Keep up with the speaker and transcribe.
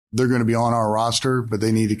they're going to be on our roster, but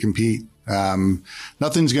they need to compete.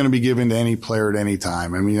 Nothing's going to be given to any player at any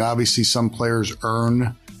time. I mean, obviously some players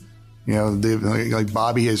earn, like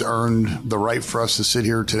Bobby has earned the right for us to sit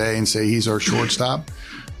here today and say he's our shortstop.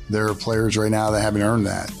 There are players right now that haven't earned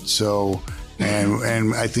that. So,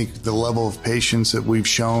 and I think the level of patience that we've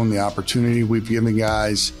shown, the opportunity we've given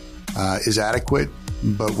guys, is adequate,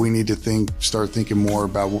 but we need to start thinking more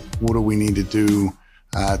about what do we need to do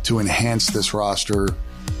to enhance this roster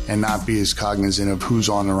and not be as cognizant of who's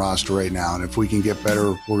on the roster right now. And if we can get better,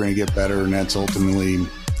 we're going to get better, and that's ultimately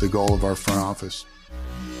the goal of our front office.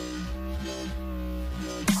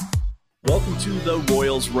 Welcome to the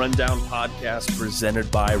Royals Rundown podcast presented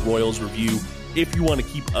by Royals Review. If you want to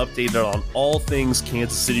keep updated on all things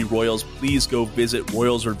Kansas City Royals, please go visit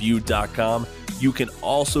royalsreview.com. You can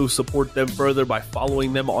also support them further by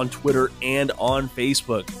following them on Twitter and on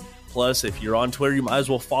Facebook. Plus, if you're on Twitter, you might as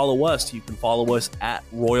well follow us. You can follow us at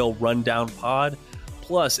Royal Rundown Pod.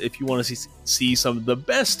 Plus, if you want to see some of the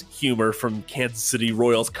best humor from Kansas City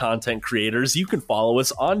Royals content creators, you can follow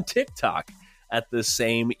us on TikTok at the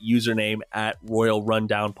same username at Royal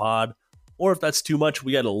Rundown Pod. Or if that's too much,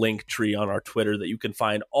 we got a link tree on our Twitter that you can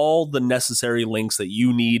find all the necessary links that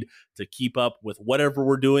you need to keep up with whatever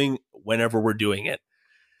we're doing, whenever we're doing it.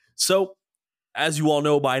 So, as you all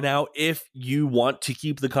know by now, if you want to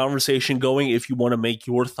keep the conversation going, if you want to make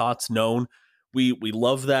your thoughts known, we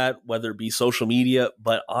love that, whether it be social media.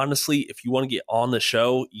 But honestly, if you want to get on the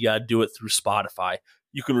show, you got to do it through Spotify.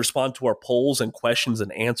 You can respond to our polls and questions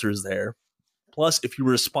and answers there. Plus, if you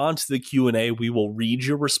respond to the Q&A, we will read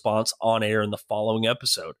your response on air in the following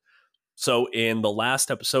episode. So in the last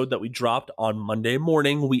episode that we dropped on Monday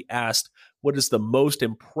morning, we asked, what is the most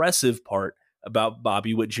impressive part about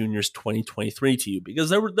Bobby Witt Jr.'s 2023 to you? Because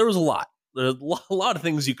there was a lot. There's a lot of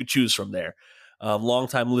things you could choose from there.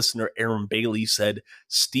 Longtime listener Aaron Bailey said,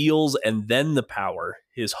 steals and then the power.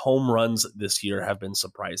 His home runs this year have been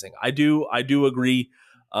surprising. I do agree.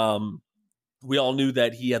 We all knew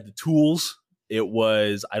that he had the tools.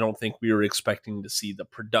 I don't think we were expecting to see the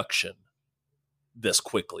production this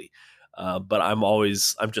quickly. But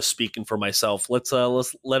I'm just speaking for myself. Let's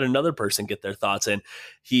let another person get their thoughts in.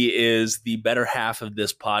 He is the better half of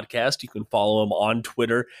this podcast. You can follow him on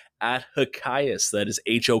Twitter at Hokius. That is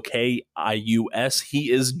Hokius. He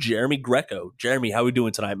is Jeremy Greco. Jeremy, how are we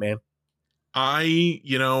doing tonight, man? I'm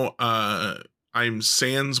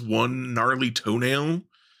sans one gnarly toenail.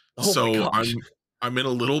 Oh my gosh. I'm in a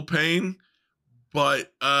little pain.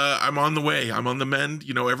 But I'm on the way. I'm on the mend.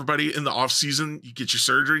 Everybody in the off season, you get your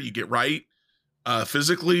surgery, you get right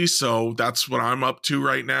physically. So that's what I'm up to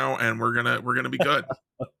right now, and we're gonna be good.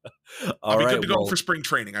 I'll be good to go for spring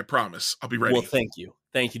training. I promise. I'll be ready. Well, thank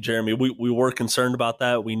you, Jeremy. We were concerned about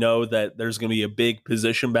that. We know that there's going to be a big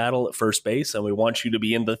position battle at first base, and we want you to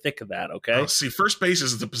be in the thick of that. Okay. See, first base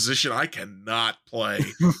is the position I cannot play.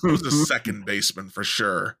 I was the second baseman for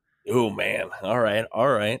sure. Oh man. All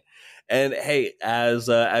right. And hey, as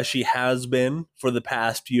she has been for the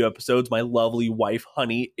past few episodes, my lovely wife,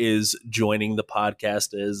 Honey, is joining the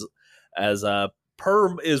podcast as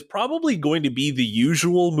Perm is probably going to be the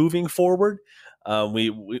usual moving forward.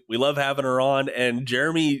 We love having her on. And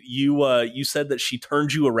Jeremy, you said that she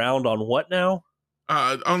turned you around on what now?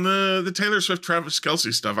 On the Taylor Swift, Travis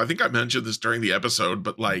Kelce stuff. I think I mentioned this during the episode,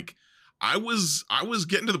 but like I was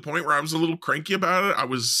getting to the point where I was a little cranky about it. I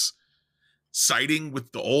was siding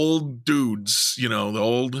with the old dudes, the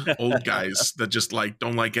old guys that just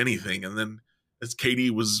don't like anything. And then as Katie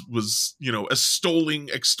was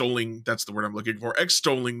extolling, that's the word I'm looking for,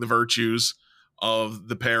 extolling the virtues of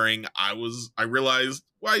the pairing, I realized,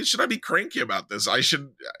 why should I be cranky about this? I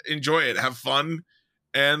should enjoy it, have fun,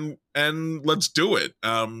 and let's do it.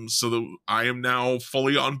 So I am now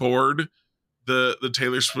fully on board the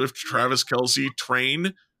Taylor Swift, Travis Kelce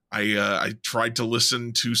train. I tried to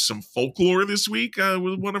listen to some folklore this week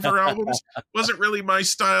with one of her albums. Wasn't really my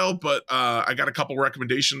style, but I got a couple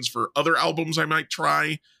recommendations for other albums I might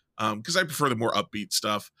try because I prefer the more upbeat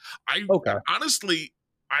stuff. Honestly,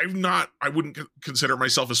 I wouldn't consider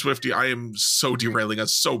myself a Swiftie. I am so derailing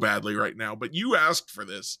us so badly right now, but you asked for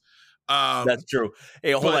this. That's true.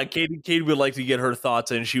 Hey, hold on. Katie would like to get her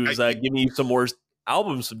thoughts, and she was giving you some more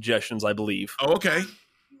album suggestions, I believe. Oh, okay.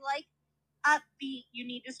 Like upbeat, you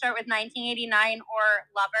need to start with 1989 or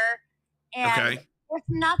Lover. And if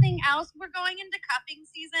nothing else, we're going into cuffing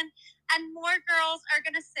season, and more girls are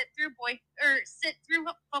going to sit through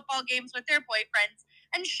football games with their boyfriends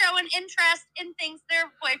and show an interest in things their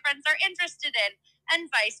boyfriends are interested in, and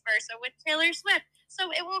vice versa with Taylor Swift. So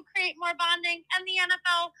it will create more bonding, and the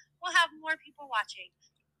NFL will have more people watching.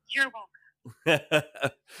 You're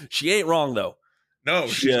welcome. She ain't wrong, though. No,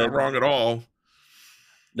 she's not wrong at all.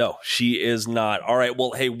 No, she is not. All right.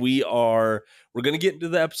 Well, hey, we're going to get into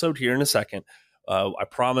the episode here in a second. I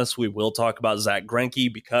promise we will talk about Zach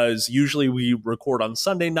Greinke because usually we record on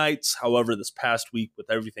Sunday nights. However, this past week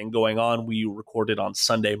with everything going on, we recorded on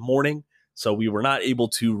Sunday morning. So we were not able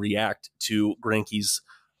to react to Greinke's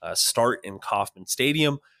start in Kauffman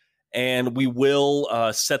Stadium. And we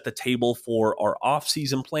will set the table for our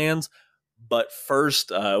off-season plans. But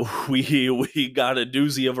first, we got a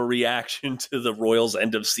doozy of a reaction to the Royals'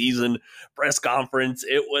 end of season press conference.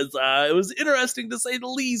 It was interesting to say the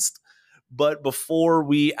least. But before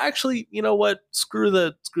we actually, you know what? Screw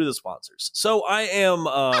the sponsors. So I am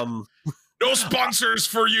no sponsors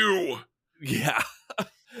for you. Yeah,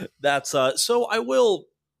 that's so I will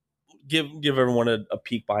give everyone a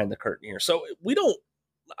peek behind the curtain here. So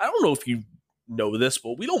I don't know if you know this,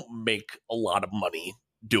 but we don't make a lot of money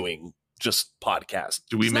doing just podcasts.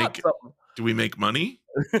 Do we make money?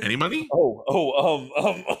 Any money?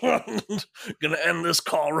 Gonna end this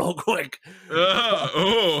call real quick.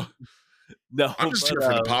 No, I'm just here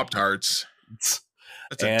for the Pop-Tarts.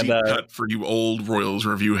 That's a deep cut for you old Royals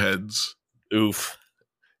review heads. Oof.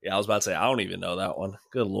 Yeah, I was about to say I don't even know that one.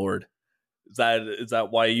 Good Lord. Is that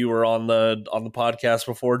why you were on the podcast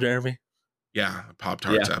before, Jeremy? Yeah,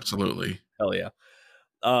 Pop-Tarts, yeah. Absolutely. Hell yeah.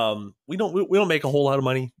 We don't make a whole lot of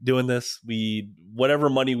money doing this. Whatever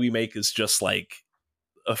money we make is just like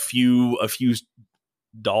a few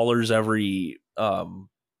dollars every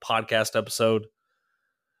podcast episode.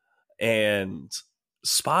 And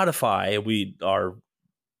Spotify,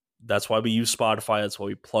 that's why we use Spotify. That's why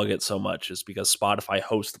we plug it so much, is because Spotify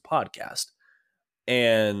hosts the podcast.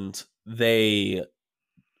 And they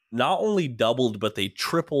not only doubled, but they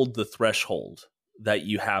tripled the threshold that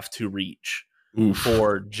you have to reach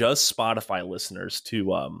for just Spotify listeners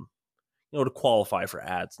to qualify for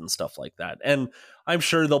ads and stuff like that. And I'm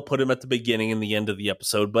sure they'll put them at the beginning and the end of the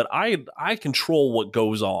episode, but I control what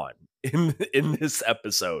goes on in this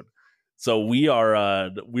episode. So we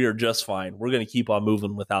are just fine. We're going to keep on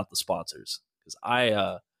moving without the sponsors, because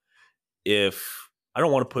I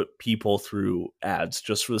don't want to put people through ads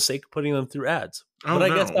just for the sake of putting them through ads. Oh,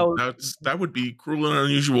 but I guess that would be cruel and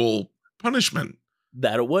unusual punishment.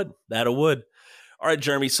 That it would. All right,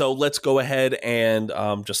 Jeremy. So let's go ahead and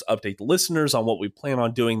just update the listeners on what we plan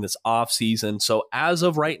on doing this off season. So as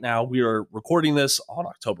of right now, we are recording this on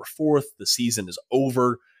October 4th. The season is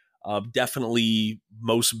over. Definitely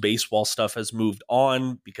most baseball stuff has moved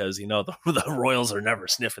on because, the Royals are never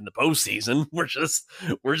sniffing the postseason. We're just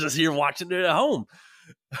here watching it at home.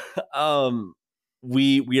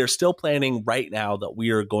 We are still planning right now that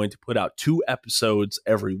we are going to put out 2 episodes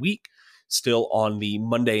every week, still on the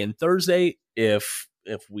Monday and Thursday. If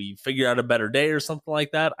we figure out a better day or something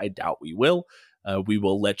like that, I doubt we will. We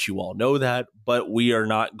will let you all know that, but we are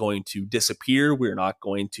not going to disappear. We're not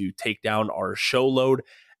going to take down our show load.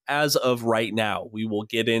 As of right now, we will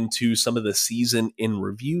get into some of the season in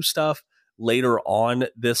review stuff later on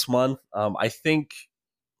this month. I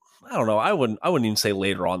don't know. I wouldn't even say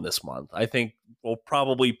later on this month. I think we'll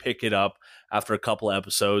probably pick it up after a couple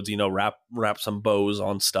episodes, wrap some bows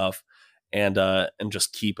on stuff and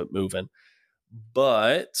just keep it moving.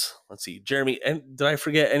 But let's see, Jeremy, and did I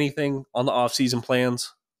forget anything on the off-season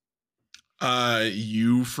plans?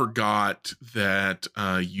 You forgot that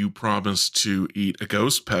you promised to eat a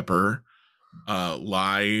ghost pepper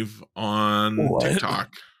live on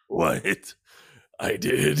TikTok. What? I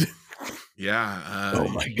did. Yeah. Oh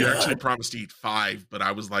my God. You actually promised to eat 5, but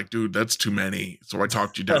I was like, dude, that's too many. So I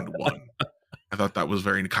talked you down to 1. I thought that was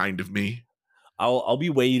very kind of me. I'll be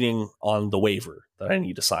waiting on the waiver that I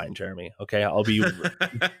need to sign, Jeremy. Okay, I'll be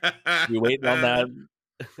waiting on that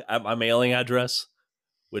at my mailing address.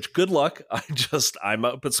 Which, good luck. I'm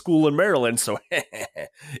up at school in Maryland, so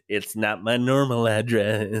it's not my normal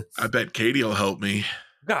address. I bet Katie will help me.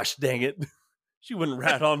 Gosh dang it. She wouldn't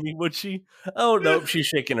rat on me, would she? Oh, nope. She's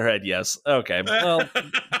shaking her head. Yes. Okay. Well,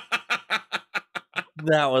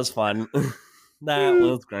 that was fun. That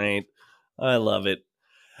was great. I love it.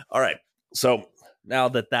 All right. So now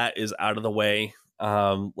that is out of the way,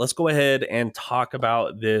 let's go ahead and talk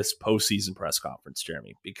about this postseason press conference,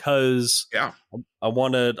 Jeremy, because I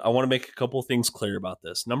want to make a couple of things clear about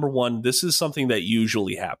this. Number one, this is something that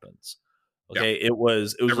usually happens. Okay. Yeah. It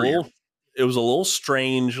was a little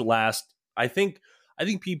strange last. I think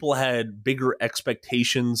people had bigger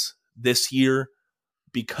expectations this year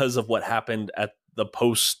because of what happened at the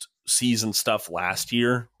postseason stuff last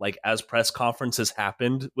year. Like, as press conferences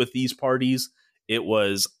happened with these parties, it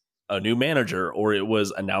was a new manager, or it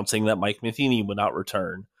was announcing that Mike Matheny would not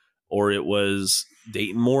return, or it was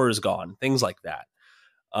Dayton Moore is gone, things like that.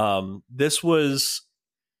 This was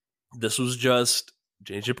just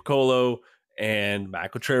JJ Piccolo and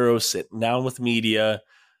Matt Cotrero sitting down with media,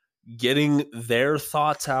 getting their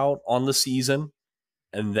thoughts out on the season,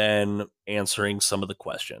 and then answering some of the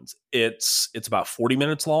questions. It's about 40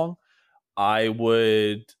 minutes long. I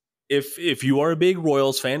would, if you are a big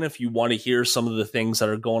Royals fan, if you want to hear some of the things that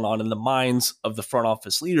are going on in the minds of the front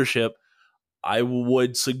office leadership, I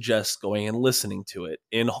would suggest going and listening to it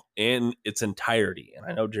in its entirety. And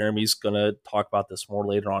I know Jeremy's going to talk about this more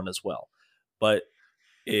later on as well. But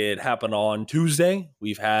it happened on Tuesday.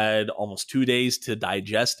 We've had almost 2 days to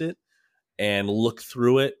digest it and look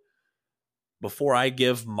through it. Before I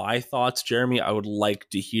give my thoughts, Jeremy, I would like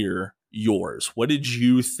to hear yours. What did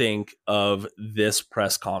you think of this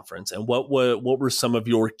press conference, and what were some of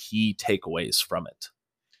your key takeaways from it?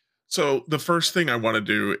 So the first thing I want to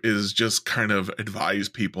do is just kind of advise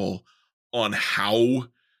people on how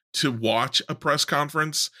to watch a press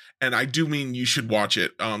conference. And I do mean you should watch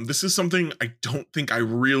it. This is something I don't think I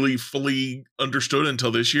really fully understood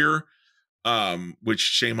until this year, which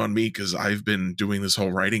shame on me because I've been doing this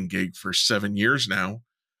whole writing gig for 7 years now.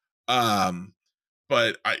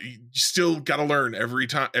 But you still got to learn every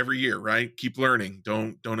year, right? Keep learning.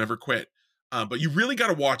 Don't ever quit. But you really got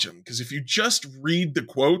to watch them, because if you just read the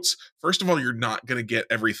quotes, first of all, you're not going to get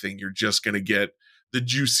everything. You're just going to get the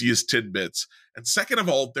juiciest tidbits. And second of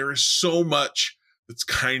all, there is so much that's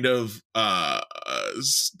kind of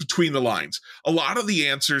between the lines. A lot of the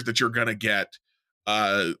answers that you're going to get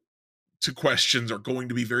to questions are going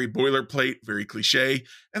to be very boilerplate, very cliche.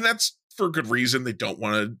 And that's for good reason. They don't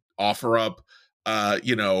want to offer up, they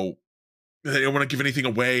don't want to give anything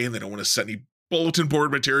away, and they don't want to set any bulletin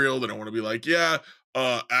board material. They don't want to be like,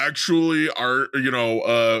 actually our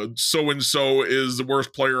so-and-so is the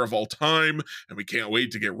worst player of all time and we can't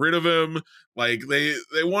wait to get rid of him. Like they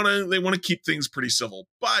want to keep things pretty civil.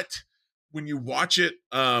 But when you watch it,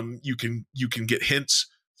 you can get hints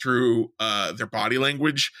through their body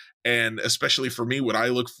language. And especially for me, what I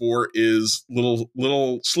look for is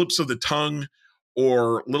little slips of the tongue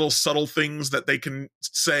or little subtle things that they can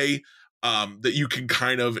say that you can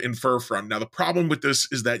kind of infer from. Now, the problem with this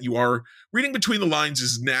is that you are reading between the lines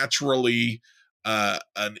is naturally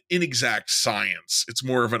an inexact science. It's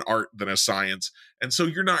more of an art than a science. And so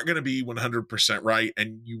you're not going to be 100% right.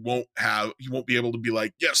 And you won't be able to be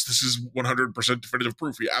like, yes, this is 100% definitive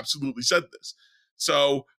proof. He absolutely said this.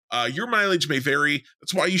 So your mileage may vary.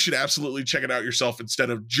 That's why you should absolutely check it out yourself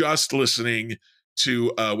instead of just listening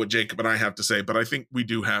to what Jacob and I have to say. But I think we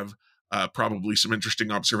do have probably some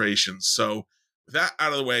interesting observations. So with that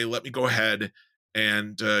out of the way, let me go ahead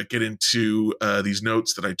and get into these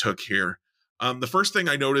notes that I took here. The first thing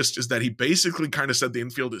I noticed is that he basically kind of said the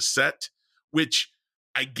infield is set, which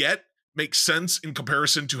I get makes sense in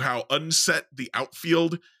comparison to how unset the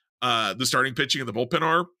outfield, the starting pitching and the bullpen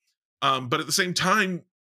are. But at the same time,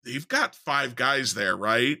 they've got 5 guys there,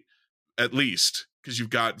 right? At least, because you've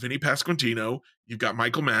got Vinny Pasquantino, you've got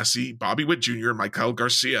Michael Massey, Bobby Witt Jr., and Maikel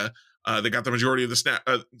Garcia. They got the majority of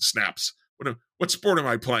the snaps. What sport am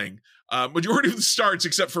I playing? Majority of the starts,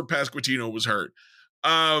 except for Pasquantino, was hurt.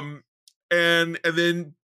 And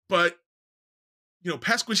then, but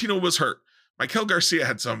Pasquantino was hurt. Maikel Garcia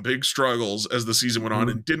had some big struggles as the season went on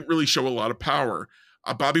and didn't really show a lot of power.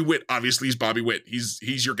 Bobby Witt, obviously, is Bobby Witt.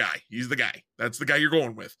 He's your guy. He's the guy. That's the guy you're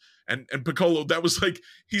going with. And Piccolo, that was like,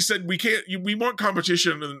 he said, we want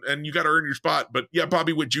competition and you got to earn your spot. But yeah,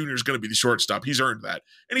 Bobby Witt Jr. is going to be the shortstop. He's earned that.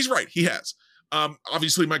 And he's right. He has.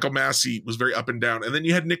 Obviously, Michael Massey was very up and down. And then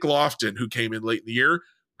you had Nick Lofton, who came in late in the year,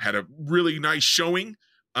 had a really nice showing.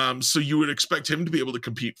 So you would expect him to be able to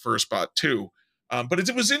compete for a spot too. But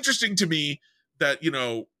it was interesting to me that,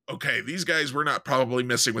 okay, these guys were not probably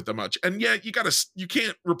messing with them much. And yeah, you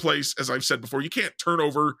can't replace, as I've said before, you can't turn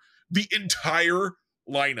over the entire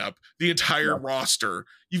lineup, the entire roster.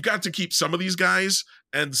 You've got to keep some of these guys.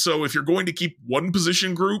 And so if you're going to keep one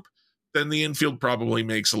position group, then the infield probably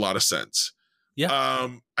makes a lot of sense. Yeah.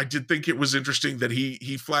 I did think it was interesting that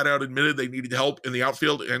he flat out admitted they needed help in the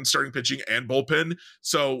outfield and starting pitching and bullpen.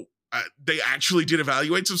 So they actually did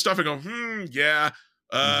evaluate some stuff and go,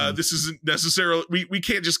 this isn't necessarily, we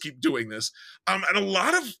can't just keep doing this. And a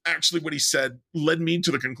lot of actually what he said led me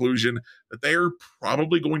to the conclusion that they are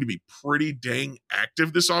probably going to be pretty dang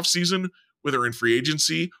active this offseason, whether in free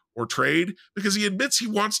agency or trade, because he admits he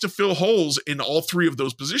wants to fill holes in all 3 of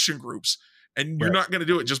those position groups. And you're not going to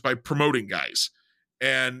do it just by promoting guys.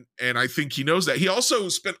 And I think he knows that. He also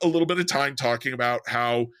spent a little bit of time talking about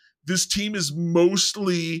how this team is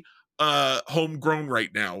mostly homegrown right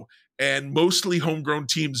now. And mostly homegrown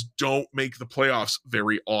teams don't make the playoffs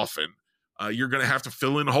very often. You're going to have to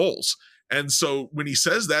fill in holes. And so when he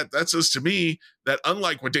says that, that says to me that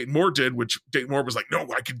unlike what Dayton Moore did, which Dayton Moore was like, no,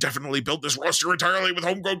 I could definitely build this roster entirely with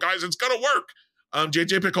homegrown guys. It's going to work.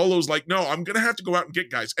 JJ Piccolo's like, no, I'm going to have to go out and get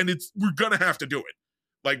guys. And we're going to have to do it.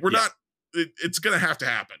 Like, it's going to have to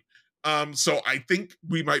happen. So I think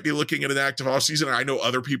we might be looking at an active offseason. I know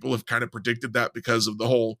other people have kind of predicted that because of the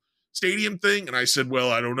whole stadium thing. And I said,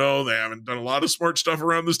 well, I don't know. They haven't done a lot of smart stuff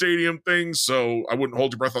around the stadium thing, so I wouldn't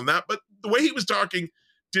hold your breath on that. But the way he was talking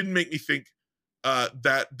didn't make me think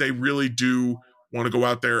that they really do want to go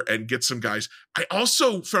out there and get some guys. I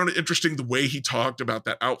also found it interesting the way he talked about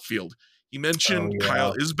that outfield. He mentioned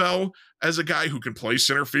Kyle Isbell as a guy who can play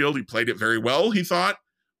center field. He played it very well, he thought.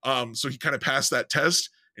 So he kind of passed that test.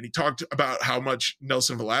 And he talked about how much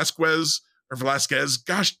Nelson Velasquez,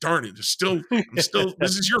 gosh darn it,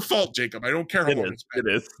 this is your fault, Jacob. I don't care how long it's been.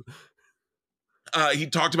 It is. He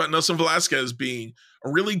talked about Nelson Velasquez being a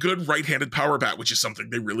really good right-handed power bat, which is something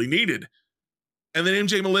they really needed. And then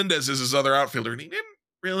MJ Melendez is his other outfielder, and he didn't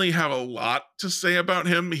really have a lot to say about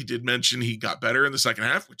him. He did mention he got better in the second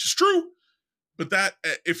half, which is true. But that,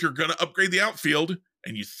 if you're going to upgrade the outfield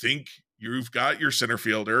and you think you've got your center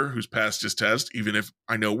fielder who's passed his test, even if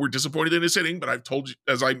I know we're disappointed in his hitting, but I've told you,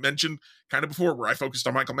 as I mentioned kind of before, where I focused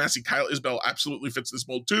on Michael Massey, Kyle Isbell absolutely fits this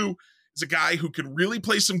mold too. He's a guy who can really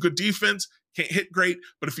play some good defense, can't hit great,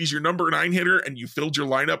 but if he's your number 9 hitter and you filled your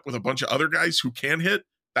lineup with a bunch of other guys who can hit,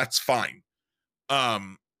 that's fine.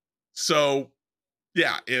 So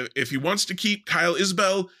yeah, if he wants to keep Kyle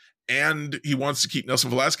Isbell and he wants to keep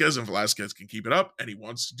Nelson Velasquez and Velasquez can keep it up, and he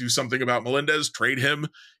wants to do something about Melendez, trade him,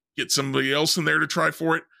 get somebody else in there to try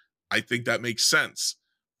for it, I think that makes sense.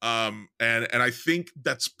 And I think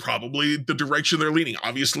that's probably the direction they're leaning.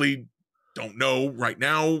 Obviously, don't know right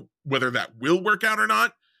now whether that will work out or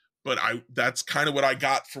not, but that's kind of what I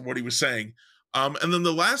got from what he was saying. And then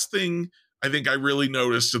the last thing I think I really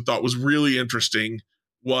noticed and thought was really interesting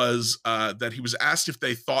was that he was asked if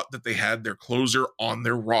they thought that they had their closer on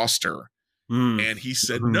their roster. And he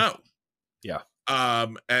said no. Yeah.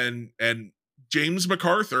 And James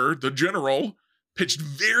MacArthur, the general, pitched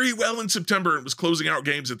very well in September and was closing out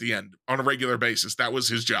games at the end on a regular basis. That was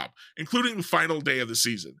his job, including the final day of the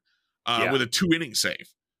season with a 2-inning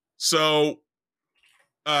save. So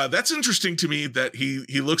that's interesting to me that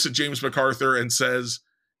he looks at James MacArthur and says,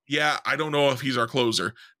 yeah, I don't know if he's our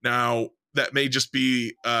closer. Now, that may just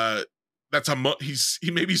be that's a month.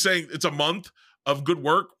 He may be saying it's a month of good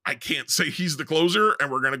work. I can't say he's the closer and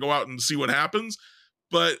we're going to go out and see what happens.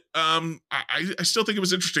 But I still think it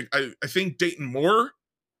was interesting. I think Dayton Moore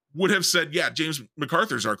would have said, yeah, James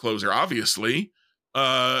MacArthur's our closer, obviously.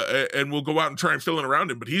 And we'll go out and try and fill in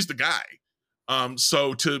around him, but he's the guy.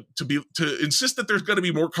 So to insist that there's going to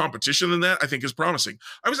be more competition than that, I think is promising.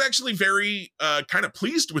 I was actually very kind of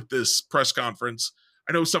pleased with this press conference.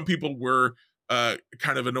 I know some people were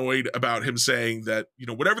kind of annoyed about him saying that,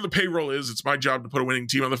 whatever the payroll is, it's my job to put a winning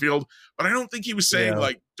team on the field. But I don't think he was saying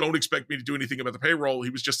don't expect me to do anything about the payroll. He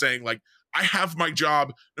was just saying I have my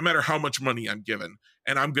job no matter how much money I'm given,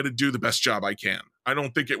 and I'm going to do the best job I can. I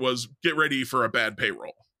don't think it was get ready for a bad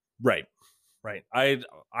payroll. Right. I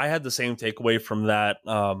had the same takeaway from that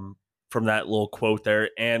little quote there.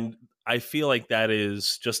 And I feel like that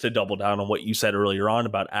is just to double down on what you said earlier on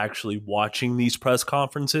about actually watching these press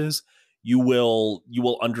conferences. You will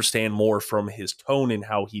understand more from his tone and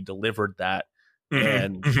how he delivered that.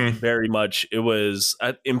 And very much it was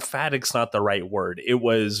emphatic's not the right word. It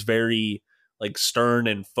was very stern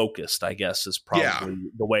and focused, I guess, is probably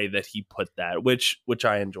the way that he put that, which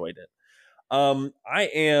I enjoyed it. I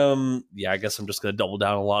guess I'm just going to double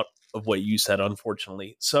down a lot of what you said,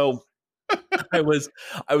 unfortunately. So I was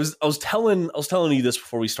telling you this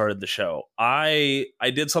before we started the show. I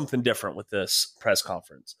did something different with this press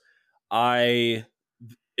conference.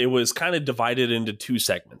 It was kind of divided into 2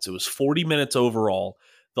 segments. It was 40 minutes overall.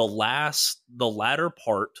 The latter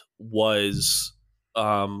part was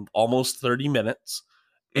almost 30 minutes.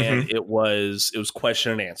 And it was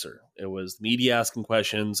question and answer. It was media asking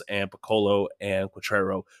questions and Piccolo and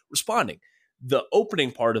Quatrero responding. The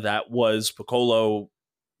opening part of that was Piccolo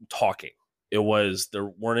talking. There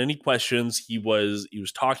weren't any questions. He was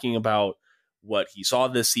talking about what he saw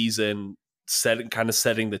this season, setting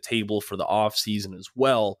the table for the off season as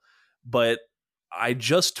well. But I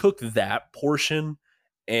just took that portion,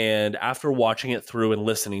 and after watching it through and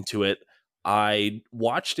listening to it, I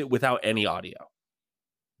watched it without any audio.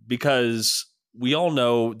 Because we all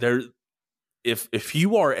know if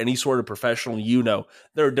you are any sort of professional,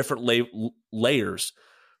 there are different layers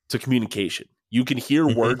to communication. You can hear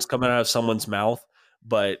words coming out of someone's mouth,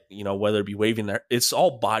 but whether it be waving there, it's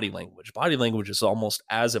all body language. Body language is almost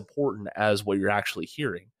as important as what you're actually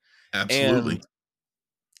hearing. Absolutely. And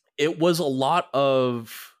it was a lot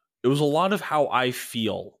of how I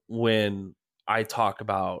feel when I talk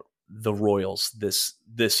about the Royals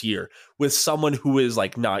this year with someone who is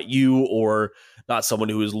like not you, or not someone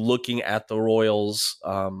who is looking at the Royals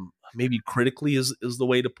maybe critically is the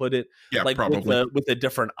way to put it, Yeah, like probably. with a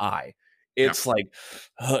different eye. It's like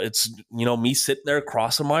it's me sitting there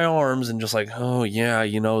crossing my arms and just like, oh yeah,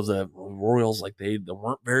 the Royals, like they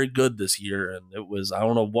weren't very good this year, and it was, I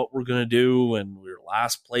don't know what we're gonna do, and we were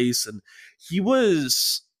last place. And it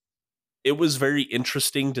was very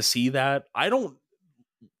interesting to see that.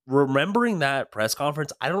 Remembering that press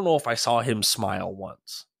conference, I don't know if I saw him smile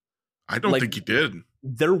once. I don't think he did.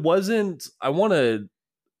 There wasn't.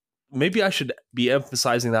 Maybe I should be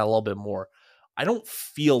emphasizing that a little bit more. I don't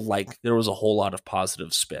feel like there was a whole lot of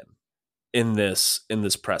positive spin in this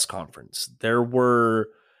press conference. There were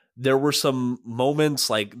some moments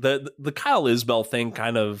like the Kyle Isbell thing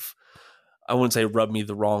kind of, I wouldn't say rubbed me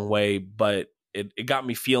the wrong way, but it got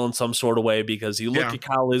me feeling some sort of way, because you look at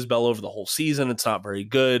Kyle Isbell over the whole season, it's not very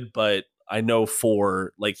good, but I know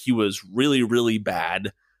for like he was really, really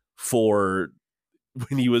bad for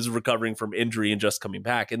when he was recovering from injury and just coming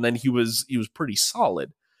back. And then he was pretty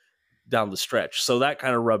solid down the stretch. So that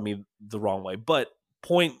kind of rubbed me the wrong way. But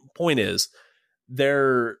point is,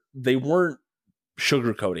 they weren't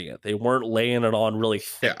sugarcoating it. They weren't laying it on really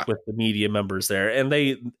thick with the media members there. And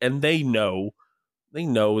they know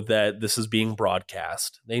that this is being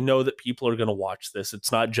broadcast. They know that people are going to watch this.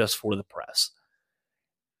 It's not just for the press.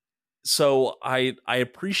 So I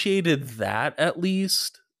appreciated that, at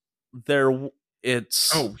least. Oh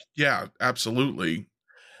yeah, absolutely.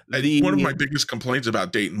 One of my biggest complaints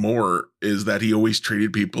about Dayton Moore is that he always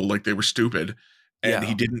treated people like they were stupid, and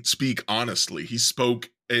he didn't speak honestly. He spoke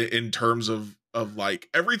in terms of like,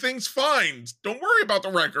 everything's fine, don't worry about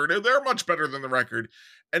the record, they're much better than the record.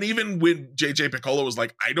 And even when JJ Piccolo was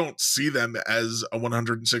like, I don't see them as a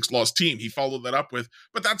 106 loss team, he followed that up with,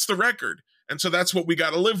 but that's the record, and so that's what we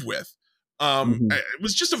got to live with. It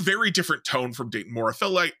was just a very different tone from Dayton Moore. I feel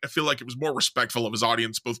like it was more respectful of his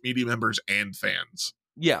audience, both media members and fans.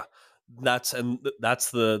 Yeah, that's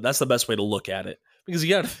the best way to look at it, because you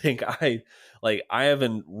got to think, I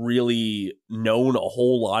haven't really known a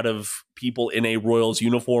whole lot of people in a Royals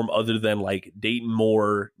uniform other than like Dayton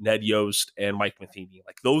Moore, Ned Yost, and Mike Matheny.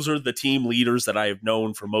 Like, those are the team leaders that I have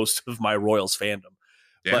known for most of my Royals fandom.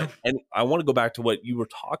 Yeah. And I want to go back to what you were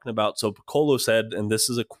talking about. So Piccolo said, and this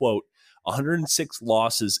is a quote, 106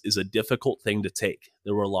 losses is a difficult thing to take.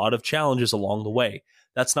 There were a lot of challenges along the way.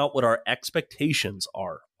 That's not what our expectations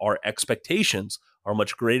are. Our expectations are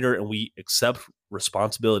much greater, and we accept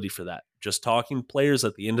responsibility for that. Just talking players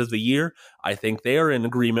at the end of the year, I think they are in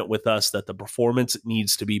agreement with us that the performance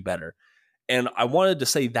needs to be better. And I wanted to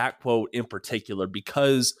say that quote in particular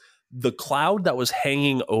because the cloud that was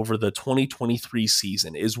hanging over the 2023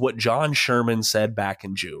 season is what John Sherman said back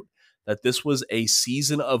in June, that this was a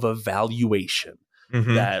season of evaluation,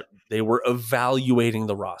 that they were evaluating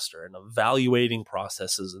the roster and evaluating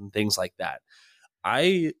processes and things like that.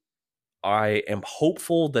 I am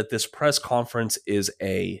hopeful that this press conference is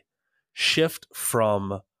a shift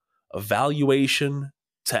from evaluation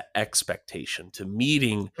to expectation, to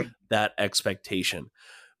meeting that expectation.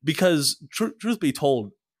 Because truth be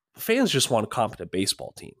told, fans just want a competent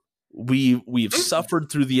baseball team. We've suffered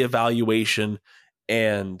through the evaluation,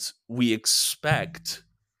 and we expect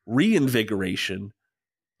reinvigoration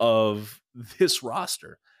of this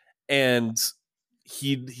roster. And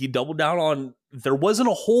he doubled down on, there wasn't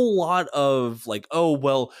a whole lot of like, oh,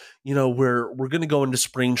 well, we're going to go into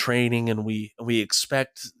spring training and we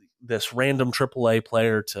expect this random AAA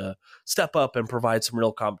player to step up and provide some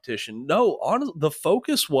real competition. No, the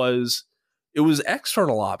focus was, it was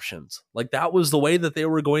external options. Like, that was the way that they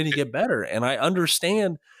were going to get better. And I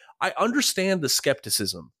understand the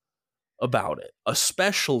skepticism about it,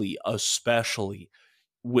 especially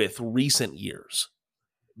with recent years,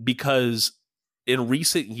 because in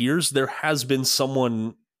recent years, there has been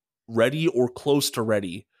someone ready or close to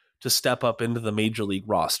ready to step up into the major league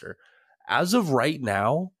roster. As of right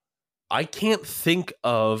now, I can't think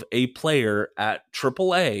of a player at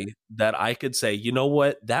AAA that I could say, you know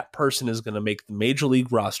what, that person is going to make the major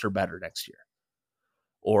league roster better next year,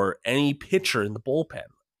 or any pitcher in the bullpen.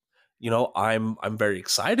 I'm very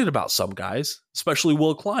excited about some guys, especially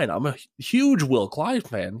Will Klein. I'm a huge Will Klein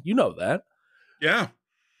fan. You know that. Yeah.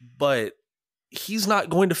 But he's not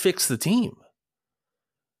going to fix the team.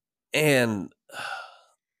 And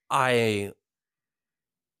I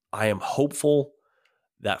am hopeful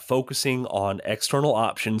that focusing on external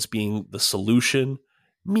options being the solution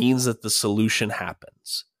means that the solution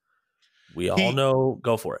happens. We all know,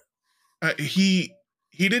 go for it. he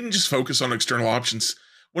didn't just focus on external options.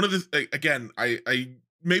 One of the again, I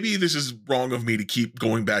maybe this is wrong of me to keep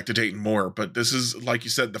going back to Dayton Moore, but this is, like you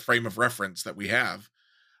said, the frame of reference that we have.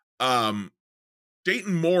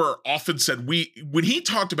 Dayton Moore often said when he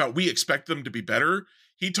talked about we expect them to be better,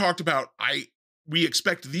 he talked about we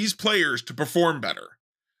expect these players to perform better.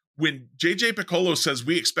 When JJ Piccolo says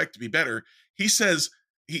we expect to be better, he says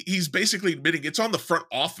he's basically admitting it's on the front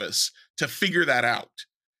office to figure that out.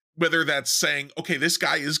 Whether that's saying, okay, this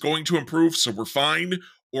guy is going to improve, so we're fine,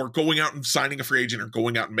 or going out and signing a free agent or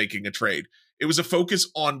going out and making a trade. It was a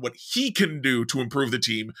focus on what he can do to improve the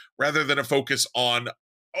team rather than a focus on,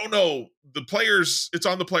 oh no, the players, it's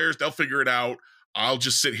on the players, they'll figure it out. I'll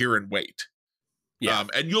just sit here and wait. Yeah.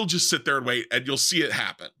 And you'll just sit there and wait and you'll see it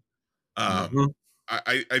happen.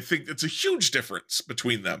 I think it's a huge difference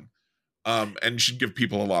between them, and should give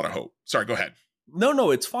people a lot of hope. Sorry, go ahead.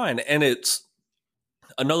 No, it's fine. And it's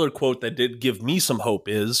another quote that did give me some hope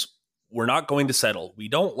is, we're not going to settle. We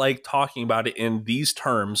don't like talking about it in these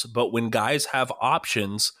terms, but when guys have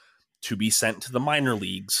options to be sent to the minor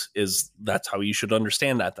leagues, that's how you should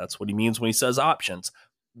understand that. That's what he means when he says options.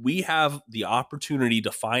 We have the opportunity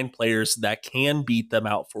to find players that can beat them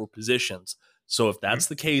out for positions. So if that's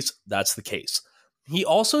the case, that's the case. He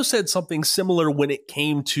also said something similar when it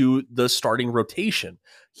came to the starting rotation.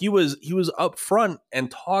 He was up front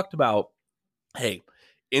and talked about, hey,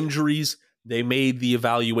 injuries, they made the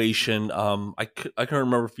evaluation. I can't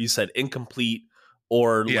remember if he said incomplete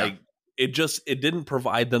or like it didn't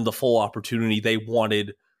provide them the full opportunity they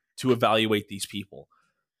wanted to evaluate these people.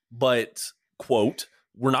 But, quote,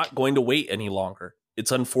 we're not going to wait any longer.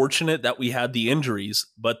 It's unfortunate that we had the injuries,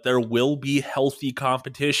 but there will be healthy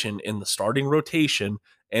competition in the starting rotation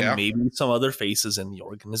and maybe some other faces in the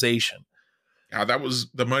organization. Yeah,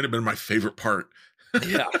 that might have been my favorite part.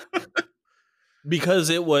 Yeah. Because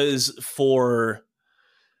it was from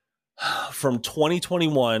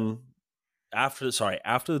 2021 after the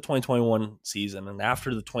 2021 season and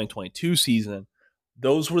after the 2022 season,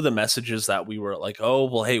 those were the messages that we were like, oh,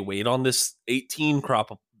 well, hey, wait on this 18 crop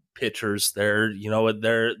of pitchers. They're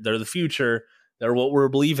the future. They're what we're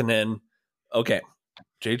believing in. Okay.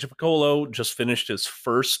 JJ Piccolo just finished his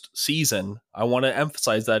first season. I want to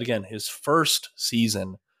emphasize that again, his first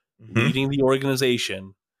season leading the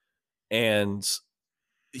organization. And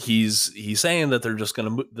he's saying that they're just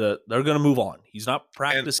going to move on. He's not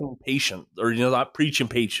practicing patience, or not preaching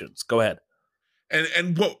patience. Go ahead.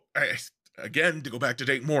 And what again, to go back to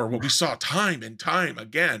Dayton Moore, what we saw time and time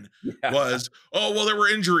again was, oh well, there were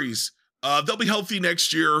injuries. They'll be healthy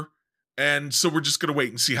next year, and so we're just going to wait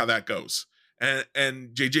and see how that goes.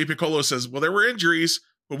 And JJ Piccolo says, well, there were injuries,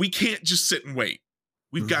 but we can't just sit and wait.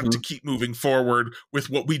 We've got to keep moving forward with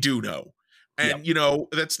what we do know. And,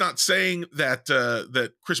 that's not saying that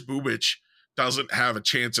that Chris Bubich doesn't have a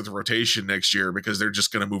chance at the rotation next year because they're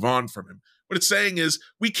just going to move on from him. What it's saying is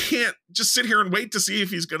we can't just sit here and wait to see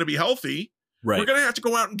if he's going to be healthy. Right. We're going to have to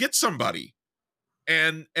go out and get somebody.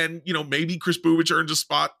 And maybe Chris Bubich earns a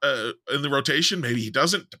spot in the rotation. Maybe he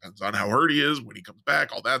doesn't. Depends on how hurt he is, when he comes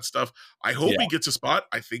back, all that stuff. I hope he gets a spot.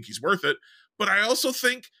 I think he's worth it. But I also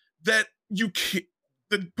think that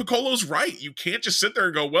Piccolo's right. You can't just sit there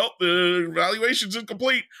and go, well, the evaluation's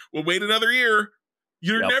incomplete. We'll wait another year.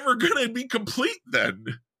 You're never going to be complete then.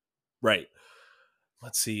 Right.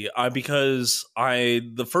 Let's see. Because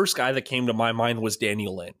the first guy that came to my mind was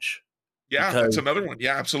Daniel Lynch. Yeah, that's another one.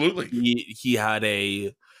 Yeah, absolutely. He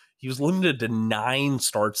was limited to 9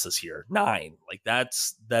 starts this year. 9. Like that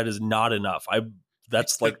is not enough.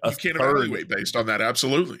 That's like you can't evaluate based on that.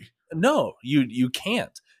 Absolutely. No, you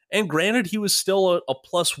can't. And granted, he was still a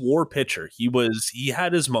plus WAR pitcher. He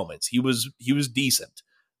had his moments. He was decent.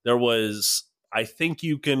 I think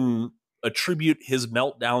you can attribute his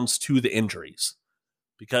meltdowns to the injuries,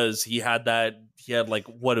 because he had like,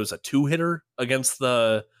 what, it was a 2-hitter against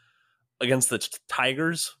the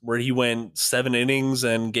Tigers where he went 7 innings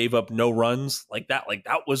and gave up no runs. Like that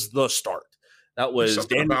was the start. That was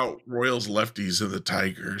something about Royals lefties and the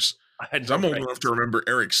Tigers. I'm old enough to remember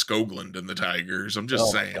Eric Skoglund and the Tigers. I'm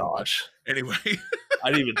just saying. Gosh. Anyway. I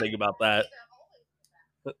didn't even think about that.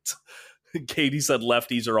 Katie said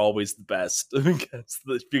lefties are always the best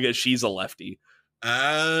because she's a lefty.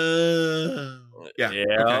 Yeah.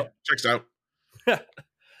 Okay. Checks out.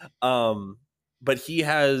 But he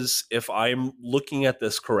has, if I'm looking at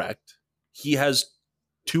this correct, he has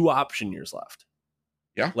 2 option years left.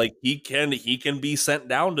 Yeah. Like he can be sent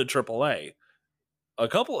down to AAA a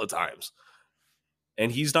couple of times,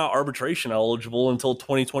 and he's not arbitration eligible until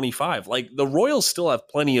 2025. Like the Royals still have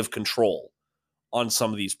plenty of control on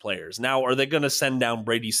some of these players. Now, are they going to send down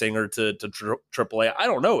Brady Singer to AAA? I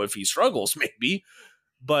don't know. If he struggles, maybe.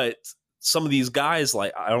 But some of these guys,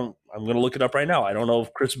 like I'm going to look it up right now. I don't know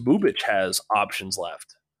if Chris Bubich has options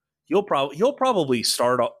left. He'll probably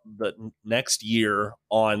start the next year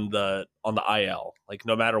on the IL, like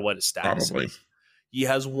no matter what his status is. He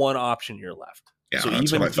has one option year left. Yeah, so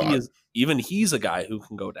that's what I thought. Even he's a guy who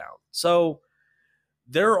can go down. So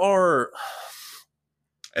there are,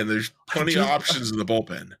 and there's plenty of options in the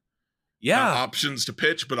bullpen. Yeah, not options to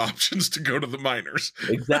pitch, but options to go to the minors.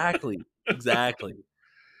 Exactly.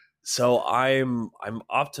 So I'm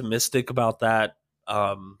optimistic about that.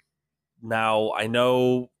 Now I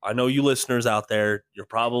know you listeners out there, you're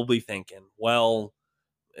probably thinking, well,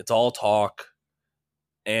 it's all talk.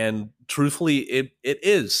 And truthfully, it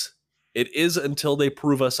is until they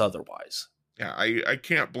prove us otherwise. Yeah, I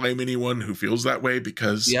can't blame anyone who feels that way,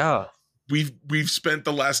 because we've spent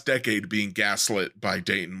the last decade being gaslit by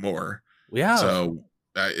Dayton Moore. Yeah. So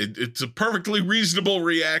it's a perfectly reasonable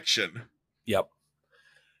reaction. Yep.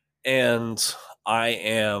 And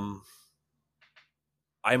I'm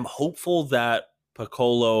hopeful that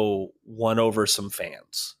Piccolo won over some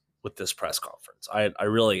fans with this press conference. I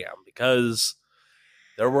really am, because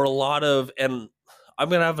there were a lot of, and I'm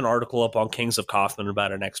going to have an article up on Kings of Kaufman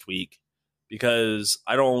about it next week, because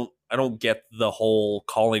I don't get the whole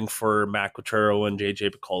calling for Matt Quatrero and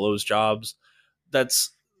JJ Piccolo's jobs.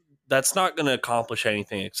 That's not going to accomplish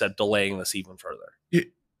anything except delaying this even further.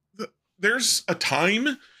 There's a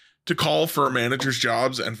time to call for a manager's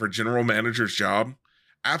jobs and for general manager's job.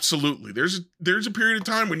 Absolutely. There's a period of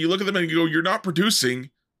time when you look at them and you go, you're not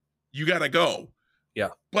producing, you got to go. Yeah.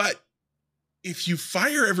 But if you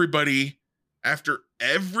fire everybody after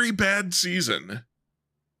every bad season,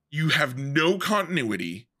 you have no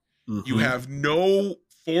continuity. Mm-hmm. You have no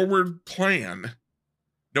forward plan,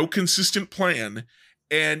 no consistent plan,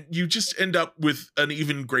 and you just end up with an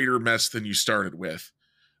even greater mess than you started with.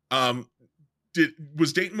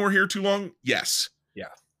 Was Dayton Moore here too long? Yes. Yeah.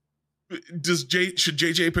 Should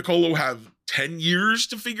JJ Piccolo have 10 years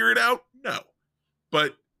to figure it out? No.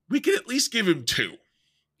 But we can at least give him 2.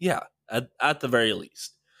 Yeah, at the very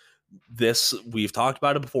least. We've talked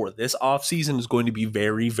about it before. This offseason is going to be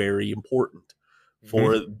very, very important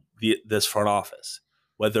for this front office.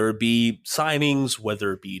 Whether it be signings,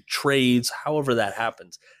 whether it be trades, however that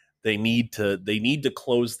happens, they need to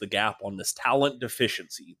close the gap on this talent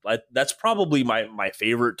deficiency. That's probably my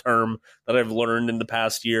favorite term that I've learned in the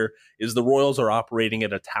past year, is the Royals are operating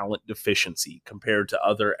at a talent deficiency compared to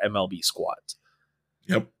other MLB squads.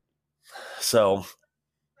 Yep. So,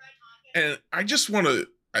 and I just want to,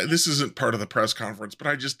 this isn't part of the press conference, but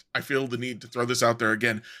I feel the need to throw this out there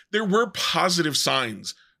again. There were positive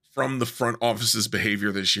signs from the front office's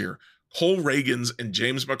behavior this year. Cole Reagans and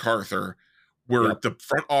James MacArthur were the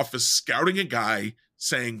front office scouting a guy,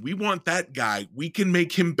 saying, we want that guy. We can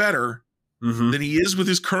make him better than he is with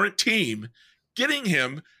his current team, getting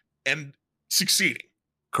him and succeeding.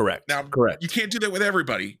 Correct. Now, you can't do that with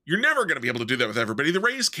everybody. You're never going to be able to do that with everybody. The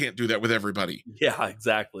Rays can't do that with everybody. Yeah,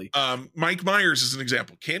 exactly. Mike Myers is an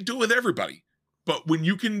example. Can't do it with everybody. But when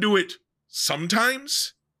you can do it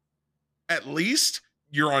sometimes, at least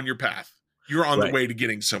you're on your path. You're on the way to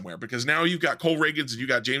getting somewhere, because now you've got Cole Reagans and you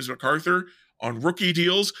got James MacArthur on rookie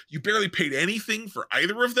deals. You barely paid anything for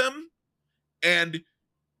either of them, and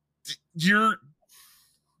you're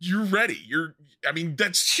ready.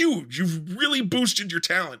 That's huge. You've really boosted your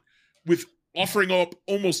talent with offering up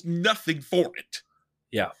almost nothing for it.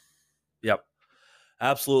 Yeah. Yep.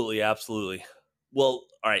 Absolutely. Absolutely. Well,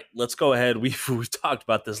 all right, let's go ahead. We've talked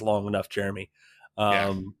about this long enough, Jeremy.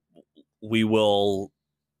 We will,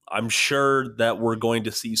 I'm sure that we're going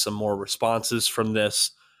to see some more responses from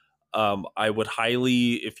this. I would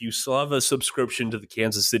highly, if you still have a subscription to the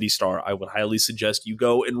Kansas City Star, I would highly suggest you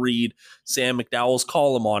go and read Sam McDowell's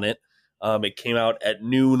column on it. It came out at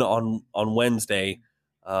noon on Wednesday.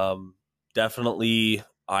 Definitely,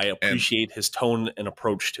 I appreciate his tone and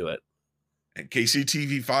approach to it. And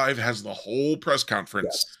KCTV5 has the whole press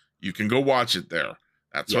conference. Yes. You can go watch it there.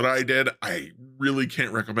 That's what I did. I really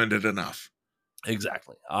can't recommend it enough.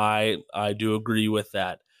 Exactly. I do agree with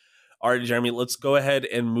that. All right, Jeremy, let's go ahead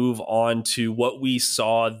and move on to what we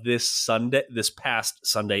saw this past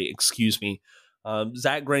Sunday,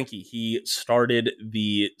 Zach Greinke, he started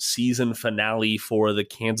the season finale for the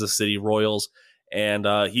Kansas City Royals, and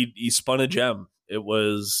he spun a gem. It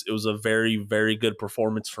was a very, very good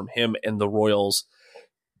performance from him and the Royals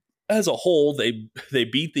as a whole. They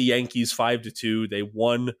beat the Yankees 5-2. They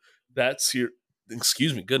won that series.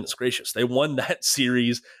 Goodness gracious. They won that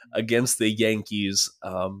series against the Yankees.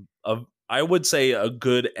 I would say a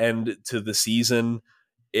good end to the season,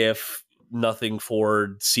 if nothing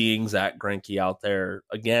for seeing Zach Greinke out there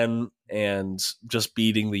again and just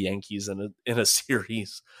beating the Yankees in a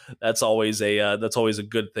series. That's always a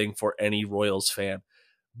good thing for any Royals fan.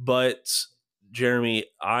 But Jeremy,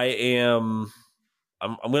 I'm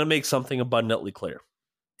going to make something abundantly clear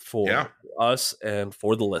for us and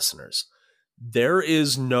for the listeners. There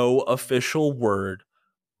is no official word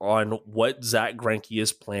on what Zach Greinke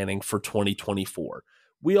is planning for 2024.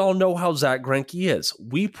 We all know how Zach Greinke is.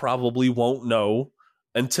 We probably won't know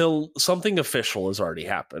until something official has already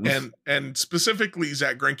happened. And specifically,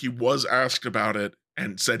 Zach Greinke was asked about it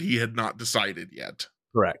and said he had not decided yet.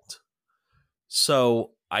 Correct.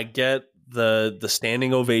 So I get the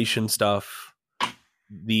standing ovation stuff.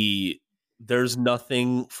 There's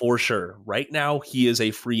nothing for sure. Right now, he is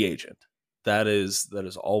a free agent. That is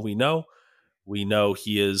all we know. We know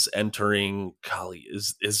he is entering, golly,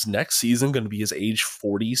 is next season going to be his age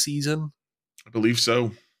 40 season? I believe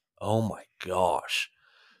so. Oh my gosh.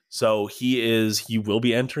 So he will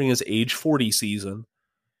be entering his age 40 season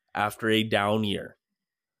after a down year.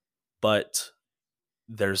 But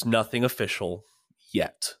there's nothing official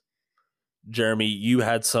yet. Jeremy, you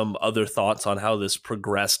had some other thoughts on how this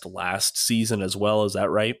progressed last season as well. Is that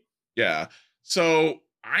right? Yeah. So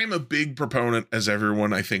I'm a big proponent, as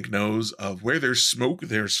everyone I think knows, of where there's smoke,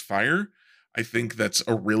 there's fire. I think that's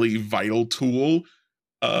a really vital tool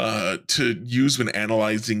to use when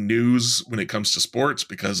analyzing news when it comes to sports,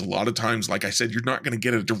 because a lot of times, like I said, you're not going to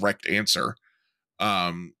get a direct answer.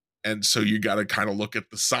 And so you got to kind of look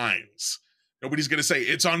at the signs. Nobody's going to say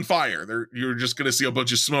it's on fire. You're just going to see a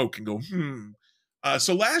bunch of smoke and go,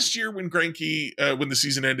 So last year when Greinke, when the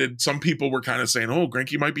season ended, some people were kind of saying, oh,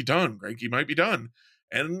 Greinke might be done. Greinke might be done.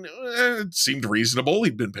 And it seemed reasonable.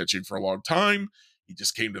 He'd been pitching for a long time. He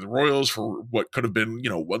just came to the Royals for what could have been,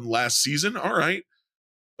 one last season. All right.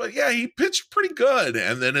 But yeah, he pitched pretty good.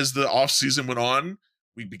 And then as the offseason went on,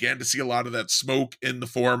 we began to see a lot of that smoke in the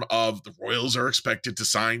form of the Royals are expected to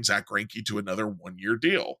sign Zach Greinke to another 1-year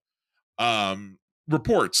deal.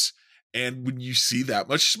 Reports. And when you see that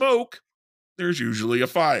much smoke, there's usually a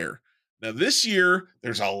fire. Now this year,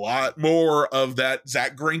 there's a lot more of that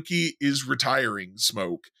Zach Greinke is retiring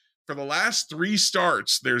smoke. For the last 3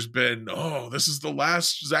 starts, there's been, this is the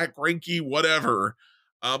last Zach Greinke, whatever.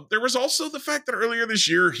 There was also the fact that earlier this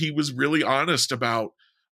year, he was really honest about,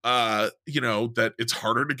 that it's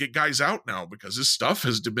harder to get guys out now because his stuff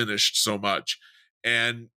has diminished so much.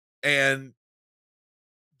 And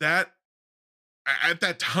that at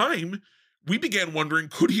that time, we began wondering,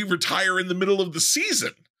 could he retire in the middle of the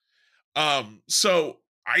season? So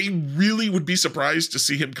I really would be surprised to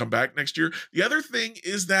see him come back next year. The other thing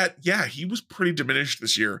is that, he was pretty diminished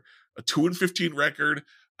this year. A 2-15 record,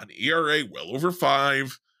 an ERA well over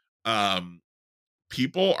 5.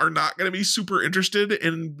 People are not going to be super interested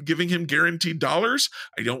in giving him guaranteed dollars.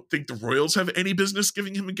 I don't think the Royals have any business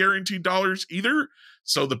giving him guaranteed dollars either.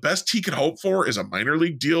 So the best he could hope for is a minor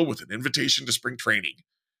league deal with an invitation to spring training.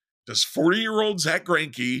 Does 40-year-old Zach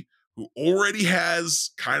Greinke, who already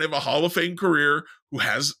has kind of a Hall of Fame career, who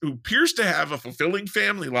appears to have a fulfilling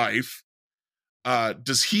family life,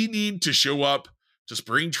 does he need to show up to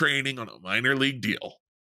spring training on a minor league deal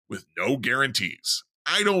with no guarantees?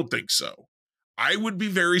 I don't think so. I would be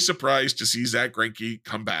very surprised to see Zach Greinke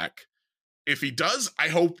come back. If he does, I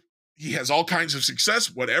hope he has all kinds of success,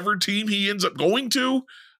 whatever team he ends up going to.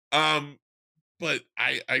 But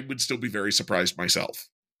I would still be very surprised myself.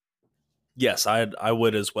 Yes, I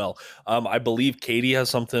would as well. I believe Katie has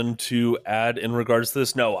something to add in regards to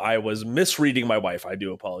this. No, I was misreading my wife. I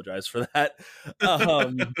do apologize for that.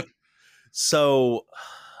 So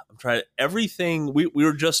I'm trying everything we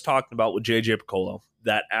were just talking about with JJ Piccolo,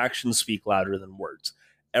 that actions speak louder than words.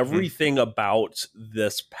 Everything about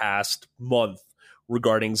this past month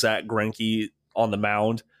regarding Zach Greinke on the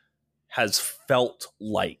mound has felt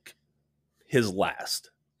like his last.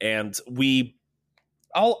 And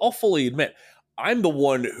I'll fully admit, I'm the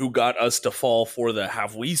one who got us to fall for the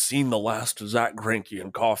have we seen the last of Zach Greinke